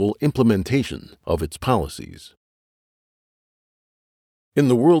forceful implementation of its policies. In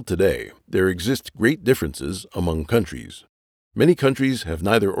the world today, there exist great differences among countries. Many countries have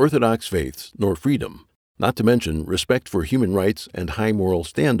neither orthodox faiths nor freedom, not to mention respect for human rights and high moral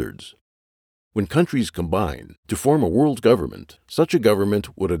standards. When countries combine to form a world government, such a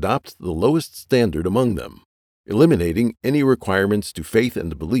government would adopt the lowest standard among them, eliminating any requirements to faith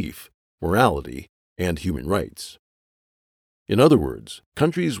and belief, morality, and human rights. In other words,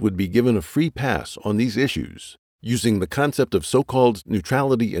 countries would be given a free pass on these issues, using the concept of so-called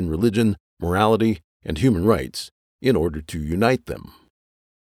neutrality in religion, morality, and human rights in order to unite them.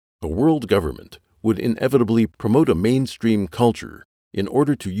 A world government would inevitably promote a mainstream culture in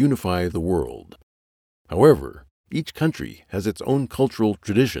order to unify the world. However, each country has its own cultural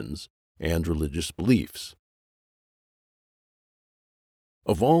traditions and religious beliefs.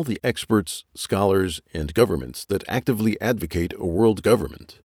 Of all the experts, scholars, and governments that actively advocate a world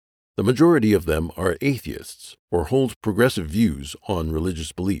government, the majority of them are atheists or hold progressive views on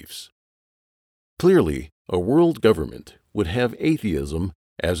religious beliefs. Clearly, a world government would have atheism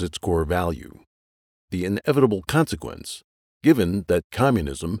as its core value, the inevitable consequence, given that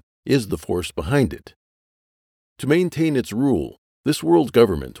communism is the force behind it. To maintain its rule, this world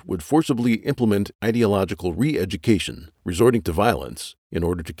government would forcibly implement ideological re-education, resorting to violence, in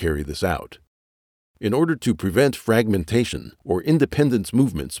order to carry this out. In order to prevent fragmentation or independence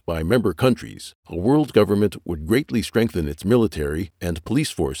movements by member countries, a world government would greatly strengthen its military and police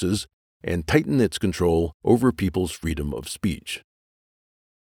forces and tighten its control over people's freedom of speech.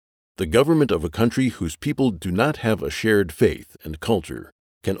 The government of a country whose people do not have a shared faith and culture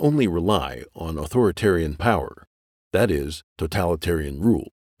can only rely on authoritarian power, that is, totalitarian rule,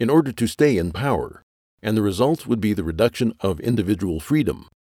 in order to stay in power, and the result would be the reduction of individual freedom.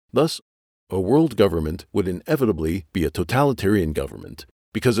 Thus, a world government would inevitably be a totalitarian government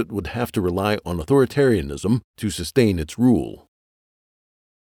because it would have to rely on authoritarianism to sustain its rule.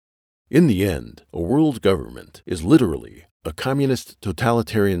 In the end, a world government is literally a communist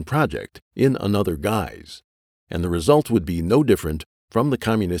totalitarian project in another guise, and the result would be no different from the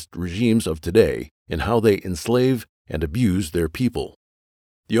communist regimes of today in how they enslave and abuse their people.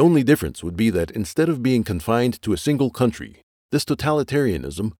 The only difference would be that instead of being confined to a single country, this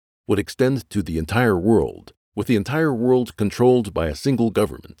totalitarianism would extend to the entire world, with the entire world controlled by a single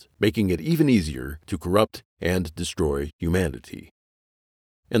government, making it even easier to corrupt and destroy humanity.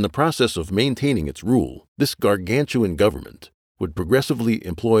 In the process of maintaining its rule, this gargantuan government would progressively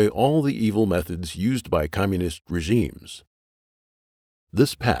employ all the evil methods used by communist regimes.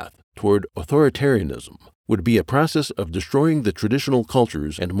 This path toward authoritarianism would be a process of destroying the traditional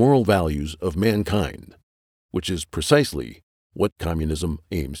cultures and moral values of mankind, which is precisely what communism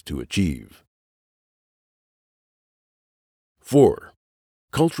aims to achieve. 4.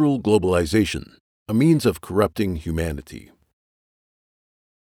 Cultural globalization, a means of corrupting humanity.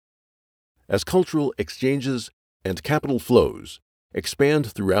 As cultural exchanges and capital flows expand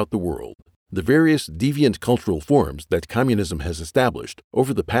throughout the world, the various deviant cultural forms that communism has established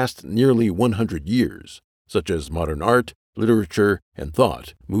over the past nearly 100 years, such as modern art, literature, and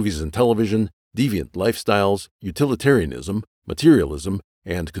thought, movies and television, deviant lifestyles, utilitarianism, materialism,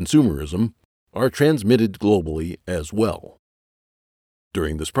 and consumerism, are transmitted globally as well.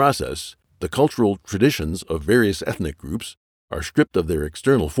 During this process, the cultural traditions of various ethnic groups are stripped of their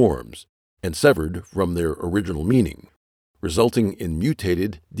external forms and severed from their original meaning, resulting in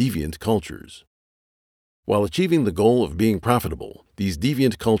mutated, deviant cultures. While achieving the goal of being profitable, these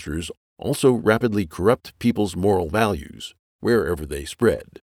deviant cultures also rapidly corrupt people's moral values wherever they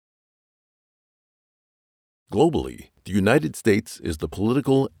spread. Globally, the United States is the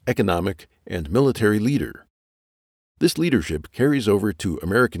political, economic, and military leader. This leadership carries over to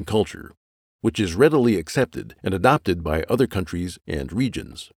American culture, which is readily accepted and adopted by other countries and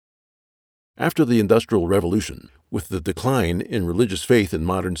regions. After the Industrial Revolution, with the decline in religious faith in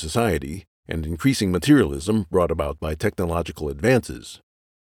modern society and increasing materialism brought about by technological advances,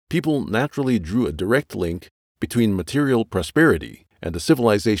 people naturally drew a direct link between material prosperity and a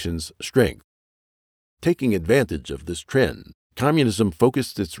civilization's strength. Taking advantage of this trend, communism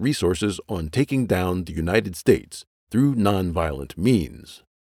focused its resources on taking down the United States through nonviolent means.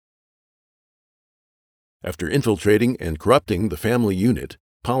 After infiltrating and corrupting the family unit,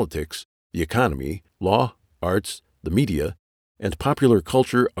 politics, the economy, law, arts, the media, and popular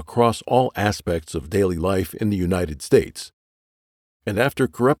culture across all aspects of daily life in the United States, and after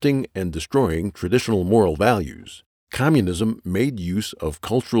corrupting and destroying traditional moral values, communism made use of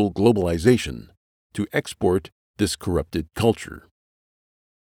cultural globalization to export this corrupted culture.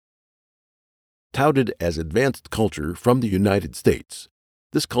 Touted as advanced culture from the United States,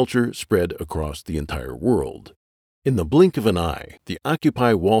 this culture spread across the entire world. In the blink of an eye, the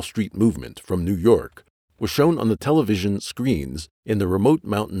Occupy Wall Street movement from New York was shown on the television screens in the remote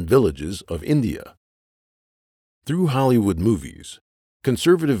mountain villages of India. Through Hollywood movies,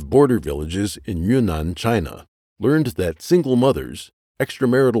 conservative border villages in Yunnan, China, learned that single mothers,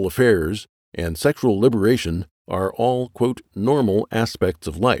 extramarital affairs, and sexual liberation are all, quote, normal aspects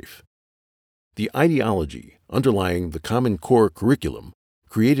of life. The ideology underlying the Common Core curriculum,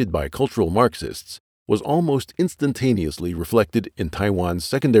 created by cultural Marxists, was almost instantaneously reflected in Taiwan's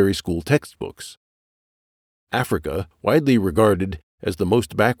secondary school textbooks. Africa, widely regarded as the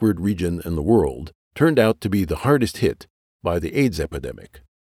most backward region in the world, turned out to be the hardest hit by the AIDS epidemic.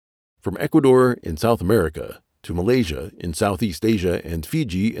 From Ecuador in South America to Malaysia in Southeast Asia and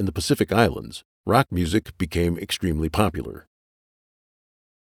Fiji in the Pacific Islands, rock music became extremely popular.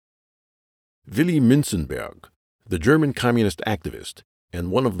 Willy Münzenberg, the German communist activist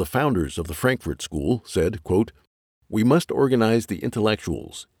and one of the founders of the Frankfurt School, said, quote, "We must organize the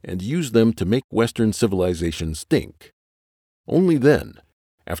intellectuals and use them to make Western civilization stink. Only then,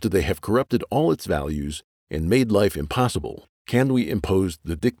 after they have corrupted all its values and made life impossible, can we impose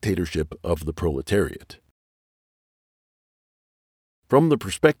the dictatorship of the proletariat." From the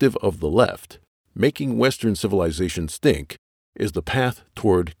perspective of the left, making Western civilization stink is the path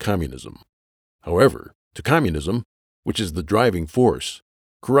toward communism. However, to communism, which is the driving force,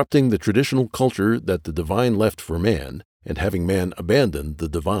 corrupting the traditional culture that the divine left for man and having man abandon the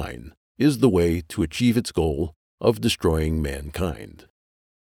divine, is the way to achieve its goal of destroying mankind.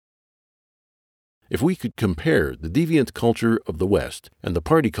 If we could compare the deviant culture of the West and the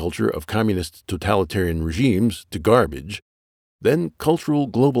party culture of communist totalitarian regimes to garbage, then cultural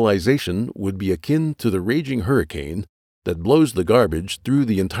globalization would be akin to the raging hurricane that blows the garbage through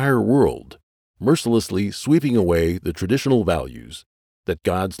the entire world, mercilessly sweeping away the traditional values that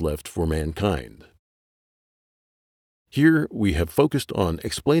God's left for mankind. Here we have focused on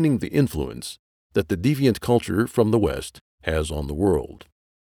explaining the influence that the deviant culture from the West has on the world.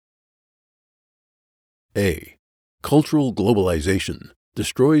 A. Cultural globalization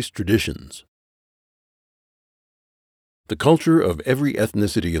destroys traditions. The culture of every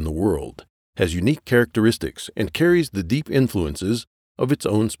ethnicity in the world has unique characteristics and carries the deep influences of its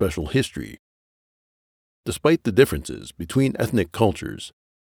own special history. Despite the differences between ethnic cultures,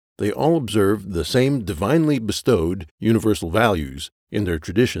 they all observe the same divinely bestowed universal values in their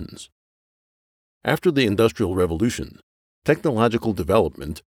traditions. After the Industrial Revolution, technological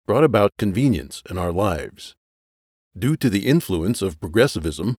development brought about convenience in our lives. Due to the influence of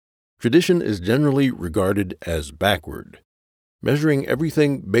progressivism, tradition is generally regarded as backward. Measuring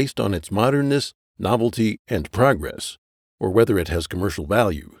everything based on its modernness, novelty, and progress, or whether it has commercial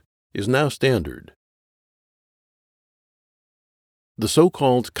value, is now standard. The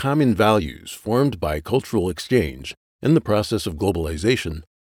so-called common values formed by cultural exchange in the process of globalization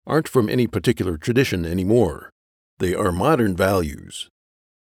aren't from any particular tradition anymore. They are modern values.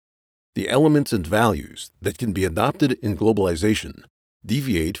 The elements and values that can be adopted in globalization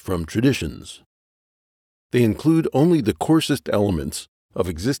deviate from traditions. They include only the coarsest elements of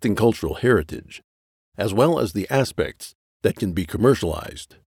existing cultural heritage, as well as the aspects that can be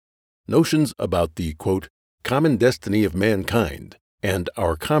commercialized. Notions about the, quote, common destiny of mankind and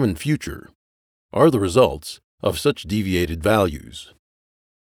our common future are the results of such deviated values.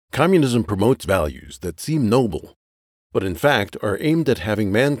 Communism promotes values that seem noble, but in fact are aimed at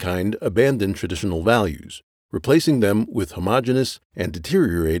having mankind abandon traditional values, replacing them with homogeneous and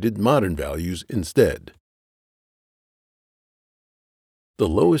deteriorated modern values instead. The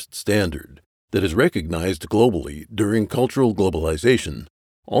lowest standard that is recognized globally during cultural globalization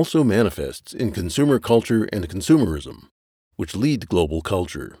also manifests in consumer culture and consumerism, which lead global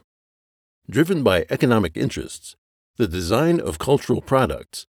culture. Driven by economic interests, the design of cultural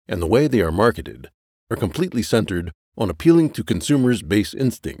products and the way they are marketed are completely centered on appealing to consumers' base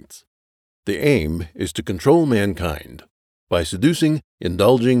instincts. The aim is to control mankind by seducing,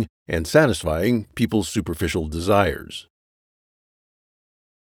 indulging, and satisfying people's superficial desires.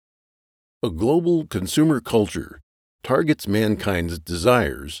 A global consumer culture targets mankind's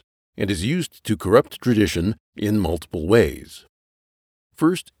desires and is used to corrupt tradition in multiple ways.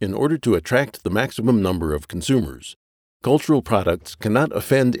 First, in order to attract the maximum number of consumers, cultural products cannot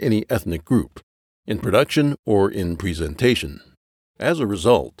offend any ethnic group, in production or in presentation. As a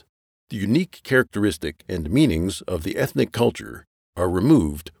result, the unique characteristic and meanings of the ethnic culture are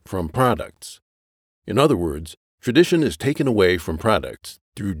removed from products. In other words, tradition is taken away from products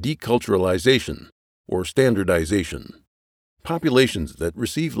through deculturalization or standardization. Populations that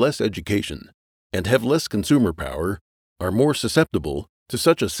receive less education and have less consumer power are more susceptible to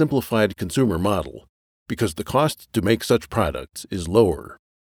such a simplified consumer model because the cost to make such products is lower.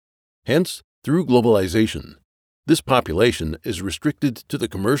 Hence, through globalization, this population is restricted to the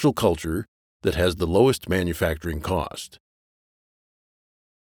commercial culture that has the lowest manufacturing cost.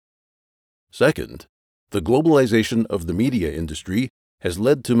 Second, the globalization of the media industry has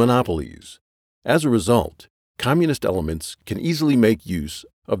led to monopolies. As a result, communist elements can easily make use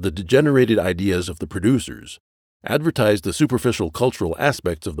of the degenerated ideas of the producers, advertise the superficial cultural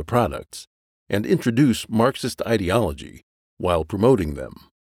aspects of the products, and introduce Marxist ideology while promoting them.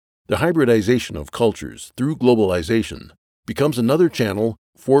 The hybridization of cultures through globalization becomes another channel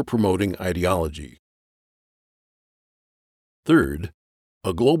for promoting ideology. Third,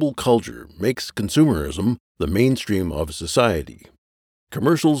 a global culture makes consumerism the mainstream of society.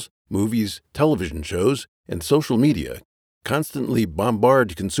 Commercials, movies, television shows, and social media constantly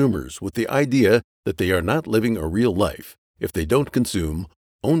bombard consumers with the idea that they are not living a real life if they don't consume,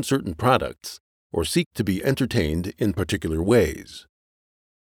 own certain products, or seek to be entertained in particular ways.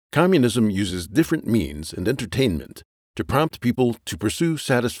 Communism uses different means and entertainment to prompt people to pursue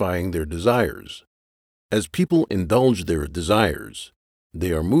satisfying their desires. As people indulge their desires,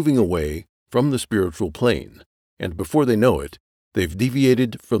 they are moving away from the spiritual plane, and before they know it, they've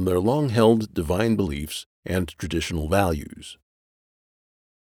deviated from their long-held divine beliefs and traditional values.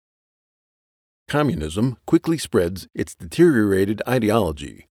 Communism quickly spreads its deteriorated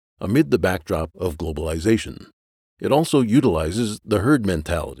ideology amid the backdrop of globalization. It also utilizes the herd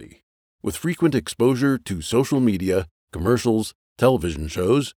mentality. With frequent exposure to social media, commercials, television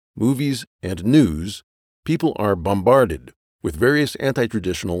shows, movies, and news, people are bombarded with various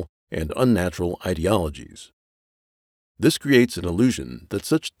anti-traditional and unnatural ideologies. This creates an illusion that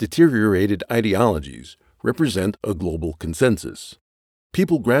such deteriorated ideologies represent a global consensus.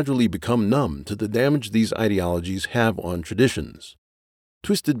 People gradually become numb to the damage these ideologies have on traditions.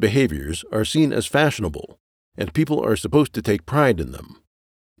 Twisted behaviors are seen as fashionable, and people are supposed to take pride in them.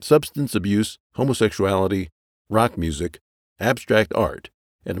 Substance abuse, homosexuality, rock music, abstract art,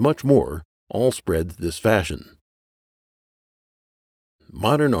 and much more all spread this fashion.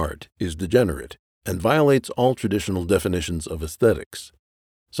 Modern art is degenerate and violates all traditional definitions of aesthetics.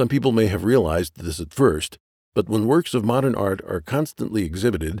 Some people may have realized this at first, but when works of modern art are constantly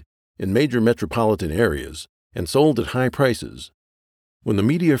exhibited in major metropolitan areas and sold at high prices, when the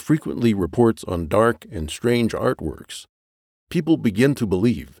media frequently reports on dark and strange artworks, people begin to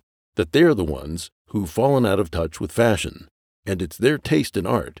believe that they're the ones who've fallen out of touch with fashion, and it's their taste in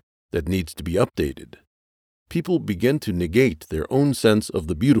art that needs to be updated. People begin to negate their own sense of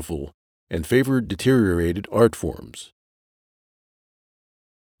the beautiful and favor deteriorated art forms.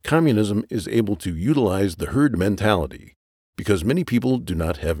 Communism is able to utilize the herd mentality because many people do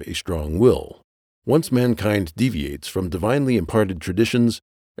not have a strong will. Once mankind deviates from divinely imparted traditions,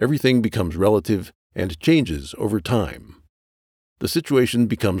 everything becomes relative and changes over time. The situation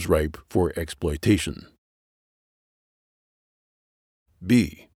becomes ripe for exploitation.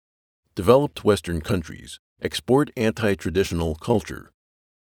 B. Developed Western countries export anti-traditional culture.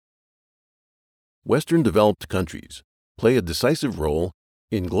 Western developed countries play a decisive role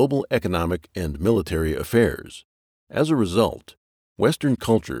in global economic and military affairs. As a result, Western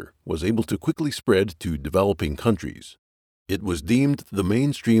culture was able to quickly spread to developing countries. It was deemed the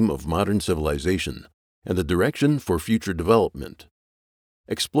mainstream of modern civilization and the direction for future development.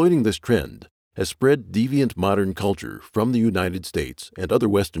 Exploiting this trend has spread deviant modern culture from the United States and other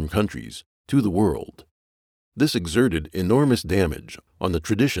Western countries to the world. This exerted enormous damage on the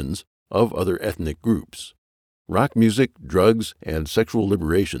traditions of other ethnic groups. Rock music, drugs, and sexual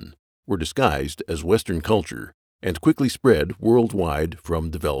liberation were disguised as Western culture and quickly spread worldwide from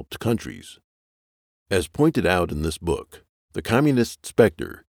developed countries. As pointed out in this book, the communist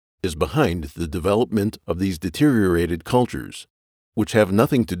specter is behind the development of these deteriorated cultures, which have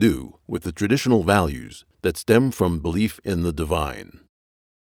nothing to do with the traditional values that stem from belief in the divine.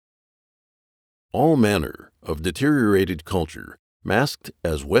 All manner of deteriorated culture, masked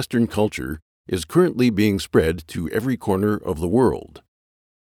as Western culture, is currently being spread to every corner of the world.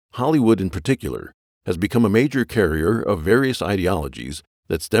 Hollywood, in particular, has become a major carrier of various ideologies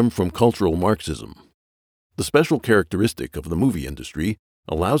that stem from cultural Marxism. The special characteristic of the movie industry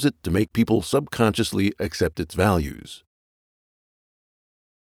allows it to make people subconsciously accept its values.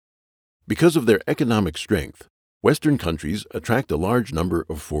 Because of their economic strength, Western countries attract a large number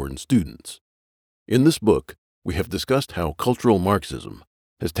of foreign students. In this book, we have discussed how cultural Marxism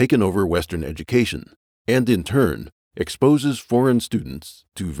has taken over Western education and, in turn, exposes foreign students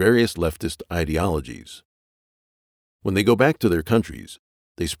to various leftist ideologies. When they go back to their countries,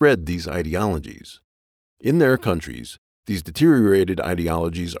 they spread these ideologies. In their countries, these deteriorated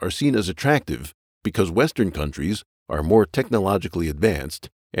ideologies are seen as attractive because Western countries are more technologically advanced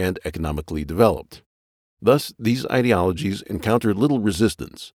and economically developed. Thus, these ideologies encounter little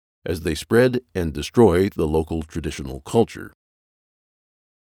resistance as they spread and destroy the local traditional culture.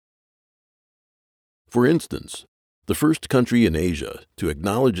 For instance, the first country in Asia to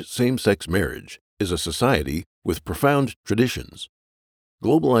acknowledge same-sex marriage is a society with profound traditions.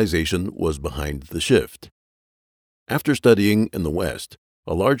 Globalization was behind the shift. After studying in the West,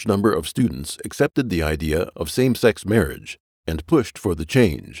 a large number of students accepted the idea of same-sex marriage and pushed for the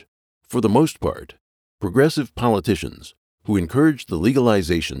change. For the most part, progressive politicians who encouraged the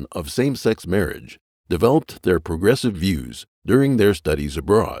legalization of same-sex marriage developed their progressive views during their studies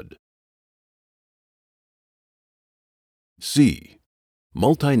abroad. C.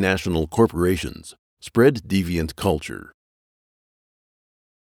 Multinational corporations spread deviant culture.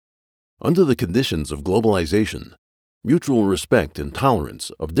 Under the conditions of globalization, mutual respect and tolerance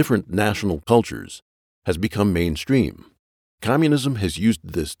of different national cultures has become mainstream. Communism has used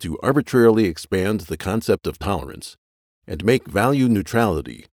this to arbitrarily expand the concept of tolerance and make value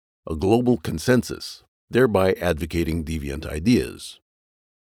neutrality a global consensus, thereby advocating deviant ideas.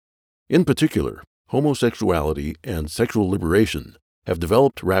 In particular, homosexuality and sexual liberation have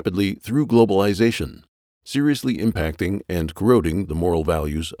developed rapidly through globalization, seriously impacting and corroding the moral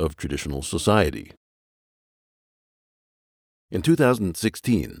values of traditional society. In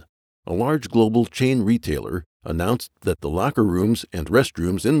 2016, a large global chain retailer announced that the locker rooms and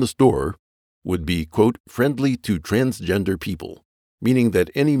restrooms in the store would be, quote, friendly to transgender people, meaning that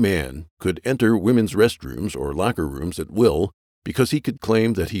any man could enter women's restrooms or locker rooms at will because he could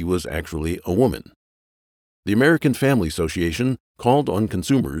claim that he was actually a woman. The American Family Association called on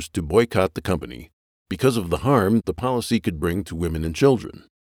consumers to boycott the company because of the harm the policy could bring to women and children.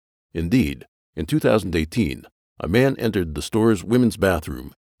 Indeed, in 2018, a man entered the store's women's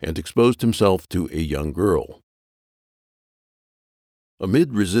bathroom and exposed himself to a young girl.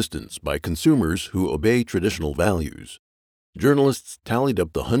 Amid resistance by consumers who obey traditional values, journalists tallied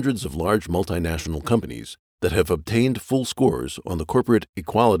up the hundreds of large multinational companies that have obtained full scores on the Corporate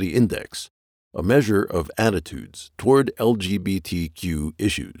Equality Index, a measure of attitudes toward LGBTQ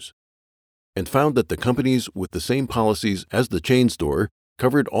issues, and found that the companies with the same policies as the chain store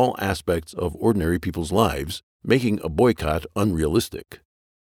covered all aspects of ordinary people's lives, making a boycott unrealistic.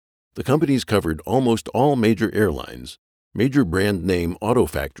 The companies covered almost all major airlines, major brand name auto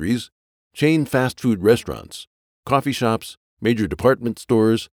factories, chain fast food restaurants, coffee shops, major department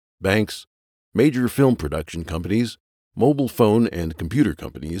stores, banks, major film production companies, mobile phone and computer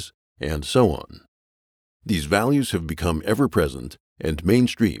companies, and so on. These values have become ever-present and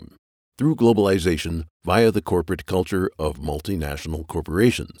mainstream through globalization via the corporate culture of multinational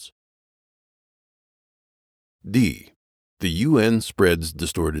corporations. D. The UN spreads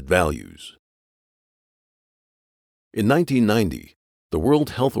distorted values. In 1990, the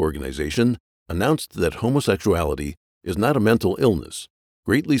World Health Organization announced that homosexuality is not a mental illness,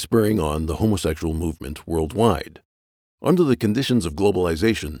 greatly spurring on the homosexual movement worldwide. Under the conditions of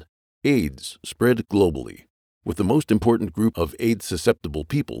globalization, AIDS spread globally, with the most important group of AIDS-susceptible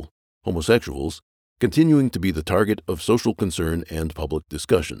people, homosexuals, continuing to be the target of social concern and public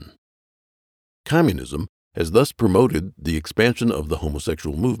discussion. Communism has thus promoted the expansion of the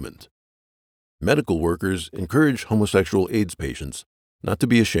homosexual movement. Medical workers encourage homosexual AIDS patients not to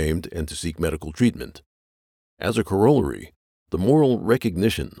be ashamed and to seek medical treatment. As a corollary, the moral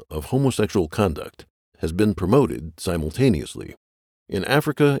recognition of homosexual conduct has been promoted simultaneously. In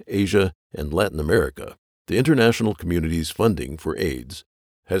Africa, Asia, and Latin America, the international community's funding for AIDS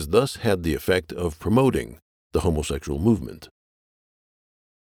has thus had the effect of promoting the homosexual movement.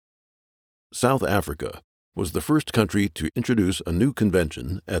 South Africa was the first country to introduce a new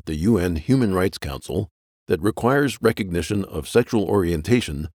convention at the UN Human Rights Council that requires recognition of sexual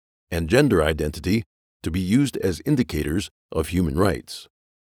orientation and gender identity to be used as indicators of human rights.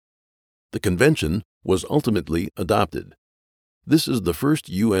 The convention was ultimately adopted. This is the first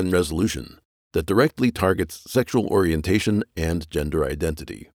UN resolution that directly targets sexual orientation and gender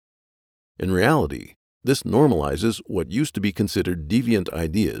identity. In reality, This normalizes what used to be considered deviant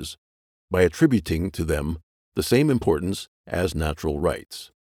ideas by attributing to them the same importance as natural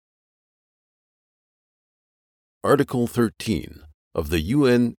rights. Article 13 of the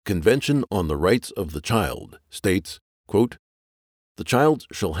UN Convention on the Rights of the Child states, quote, "The child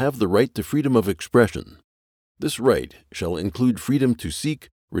shall have the right to freedom of expression. This right shall include freedom to seek,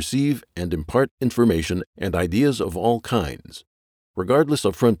 receive, and impart information and ideas of all kinds, regardless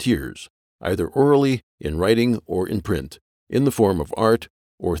of frontiers, either orally, in writing, or in print, in the form of art,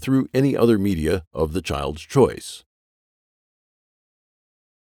 or through any other media of the child's choice."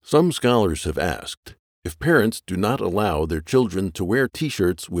 Some scholars have asked, if parents do not allow their children to wear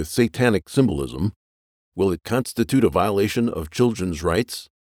T-shirts with satanic symbolism, will it constitute a violation of children's rights?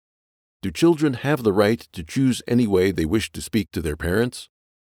 Do children have the right to choose any way they wish to speak to their parents?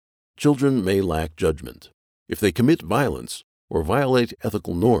 Children may lack judgment. If they commit violence or violate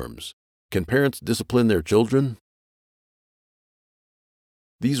ethical norms, can parents discipline their children?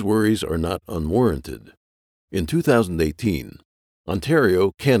 These worries are not unwarranted. In 2018,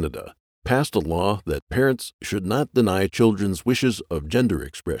 Ontario, Canada, passed a law that parents should not deny children's wishes of gender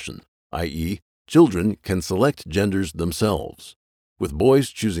expression, i.e., children can select genders themselves, with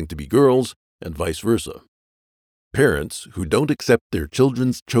boys choosing to be girls and vice versa. Parents who don't accept their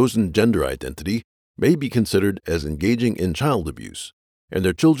children's chosen gender identity may be considered as engaging in child abuse, and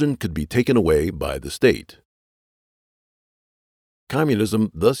their children could be taken away by the state.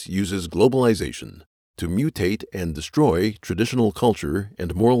 Communism thus uses globalization to mutate and destroy traditional culture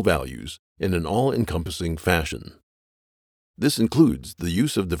and moral values in an all-encompassing fashion. This includes the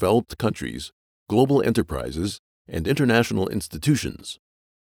use of developed countries, global enterprises, and international institutions.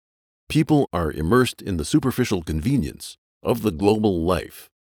 People are immersed in the superficial convenience of the global life,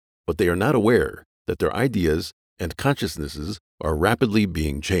 but they are not aware that their ideas and consciousnesses are rapidly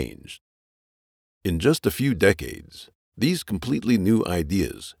being changed. In just a few decades, these completely new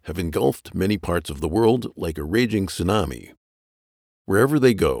ideas have engulfed many parts of the world like a raging tsunami. Wherever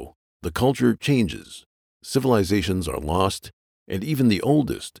they go, the culture changes, civilizations are lost, and even the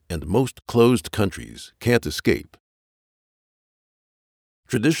oldest and most closed countries can't escape.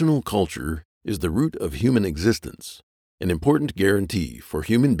 Traditional culture is the root of human existence, an important guarantee for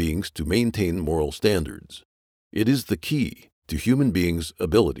human beings to maintain moral standards. It is the key to human beings'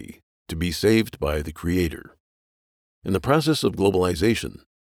 ability to be saved by the Creator. In the process of globalization,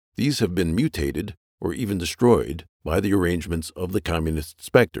 these have been mutated or even destroyed by the arrangements of the communist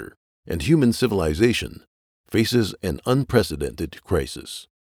specter, and human civilization faces an unprecedented crisis.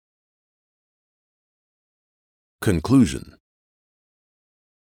 Conclusion.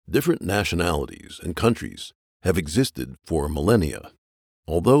 Different nationalities and countries have existed for millennia.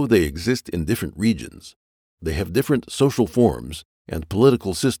 Although they exist in different regions, they have different social forms and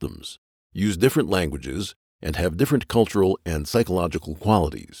political systems, use different languages, and have different cultural and psychological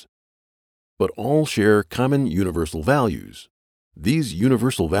qualities. But all share common universal values. These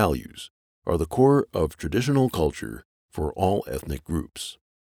universal values are the core of traditional culture for all ethnic groups.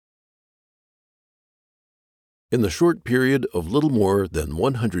 In the short period of little more than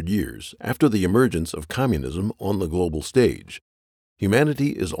 100 years after the emergence of communism on the global stage, humanity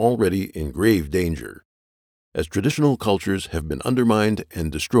is already in grave danger, as traditional cultures have been undermined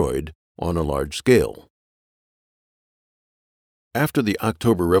and destroyed on a large scale. After the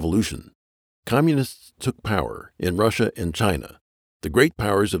October Revolution, communists took power in Russia and China, the great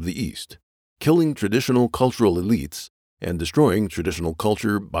powers of the East, killing traditional cultural elites and destroying traditional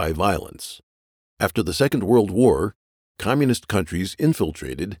culture by violence. After the Second World War, communist countries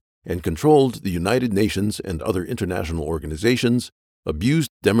infiltrated and controlled the United Nations and other international organizations,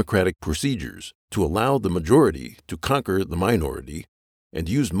 abused democratic procedures to allow the majority to conquer the minority, and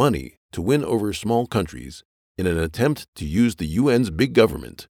used money to win over small countries in an attempt to use the UN's big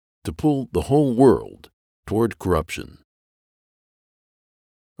government to pull the whole world toward corruption.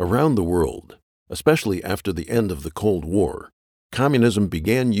 Around the world, especially after the end of the Cold War, communism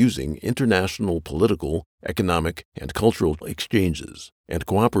began using international political, economic, and cultural exchanges and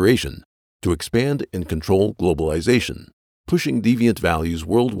cooperation to expand and control globalization, pushing deviant values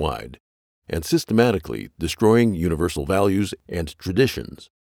worldwide and systematically destroying universal values and traditions.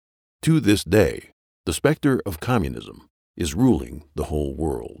 To this day, the specter of communism is ruling the whole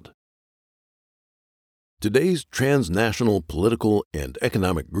world. Today's transnational political and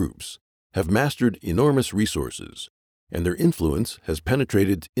economic groups have mastered enormous resources, and their influence has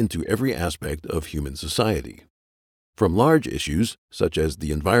penetrated into every aspect of human society. From large issues such as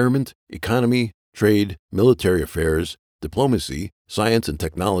the environment, economy, trade, military affairs, diplomacy, science and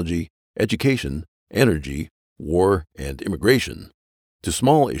technology, education, energy, war, and immigration, to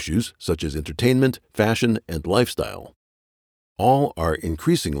small issues such as entertainment, fashion, and lifestyle. All are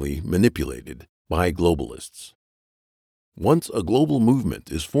increasingly manipulated by globalists. Once a global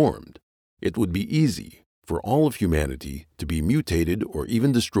movement is formed, it would be easy for all of humanity to be mutated or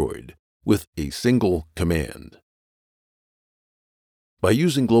even destroyed with a single command. By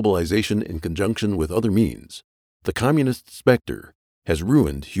using globalization in conjunction with other means, the communist specter has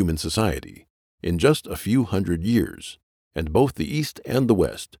ruined human society in just a few hundred years, and both the East and the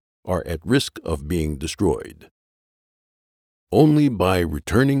West are at risk of being destroyed. Only by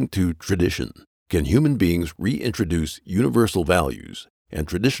returning to tradition can human beings reintroduce universal values and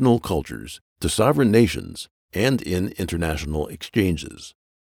traditional cultures to sovereign nations and in international exchanges.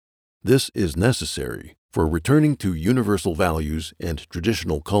 This is necessary for returning to universal values and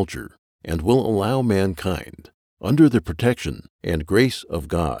traditional culture, and will allow mankind, under the protection and grace of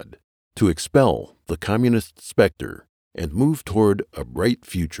God, to expel the communist specter and move toward a bright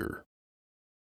future.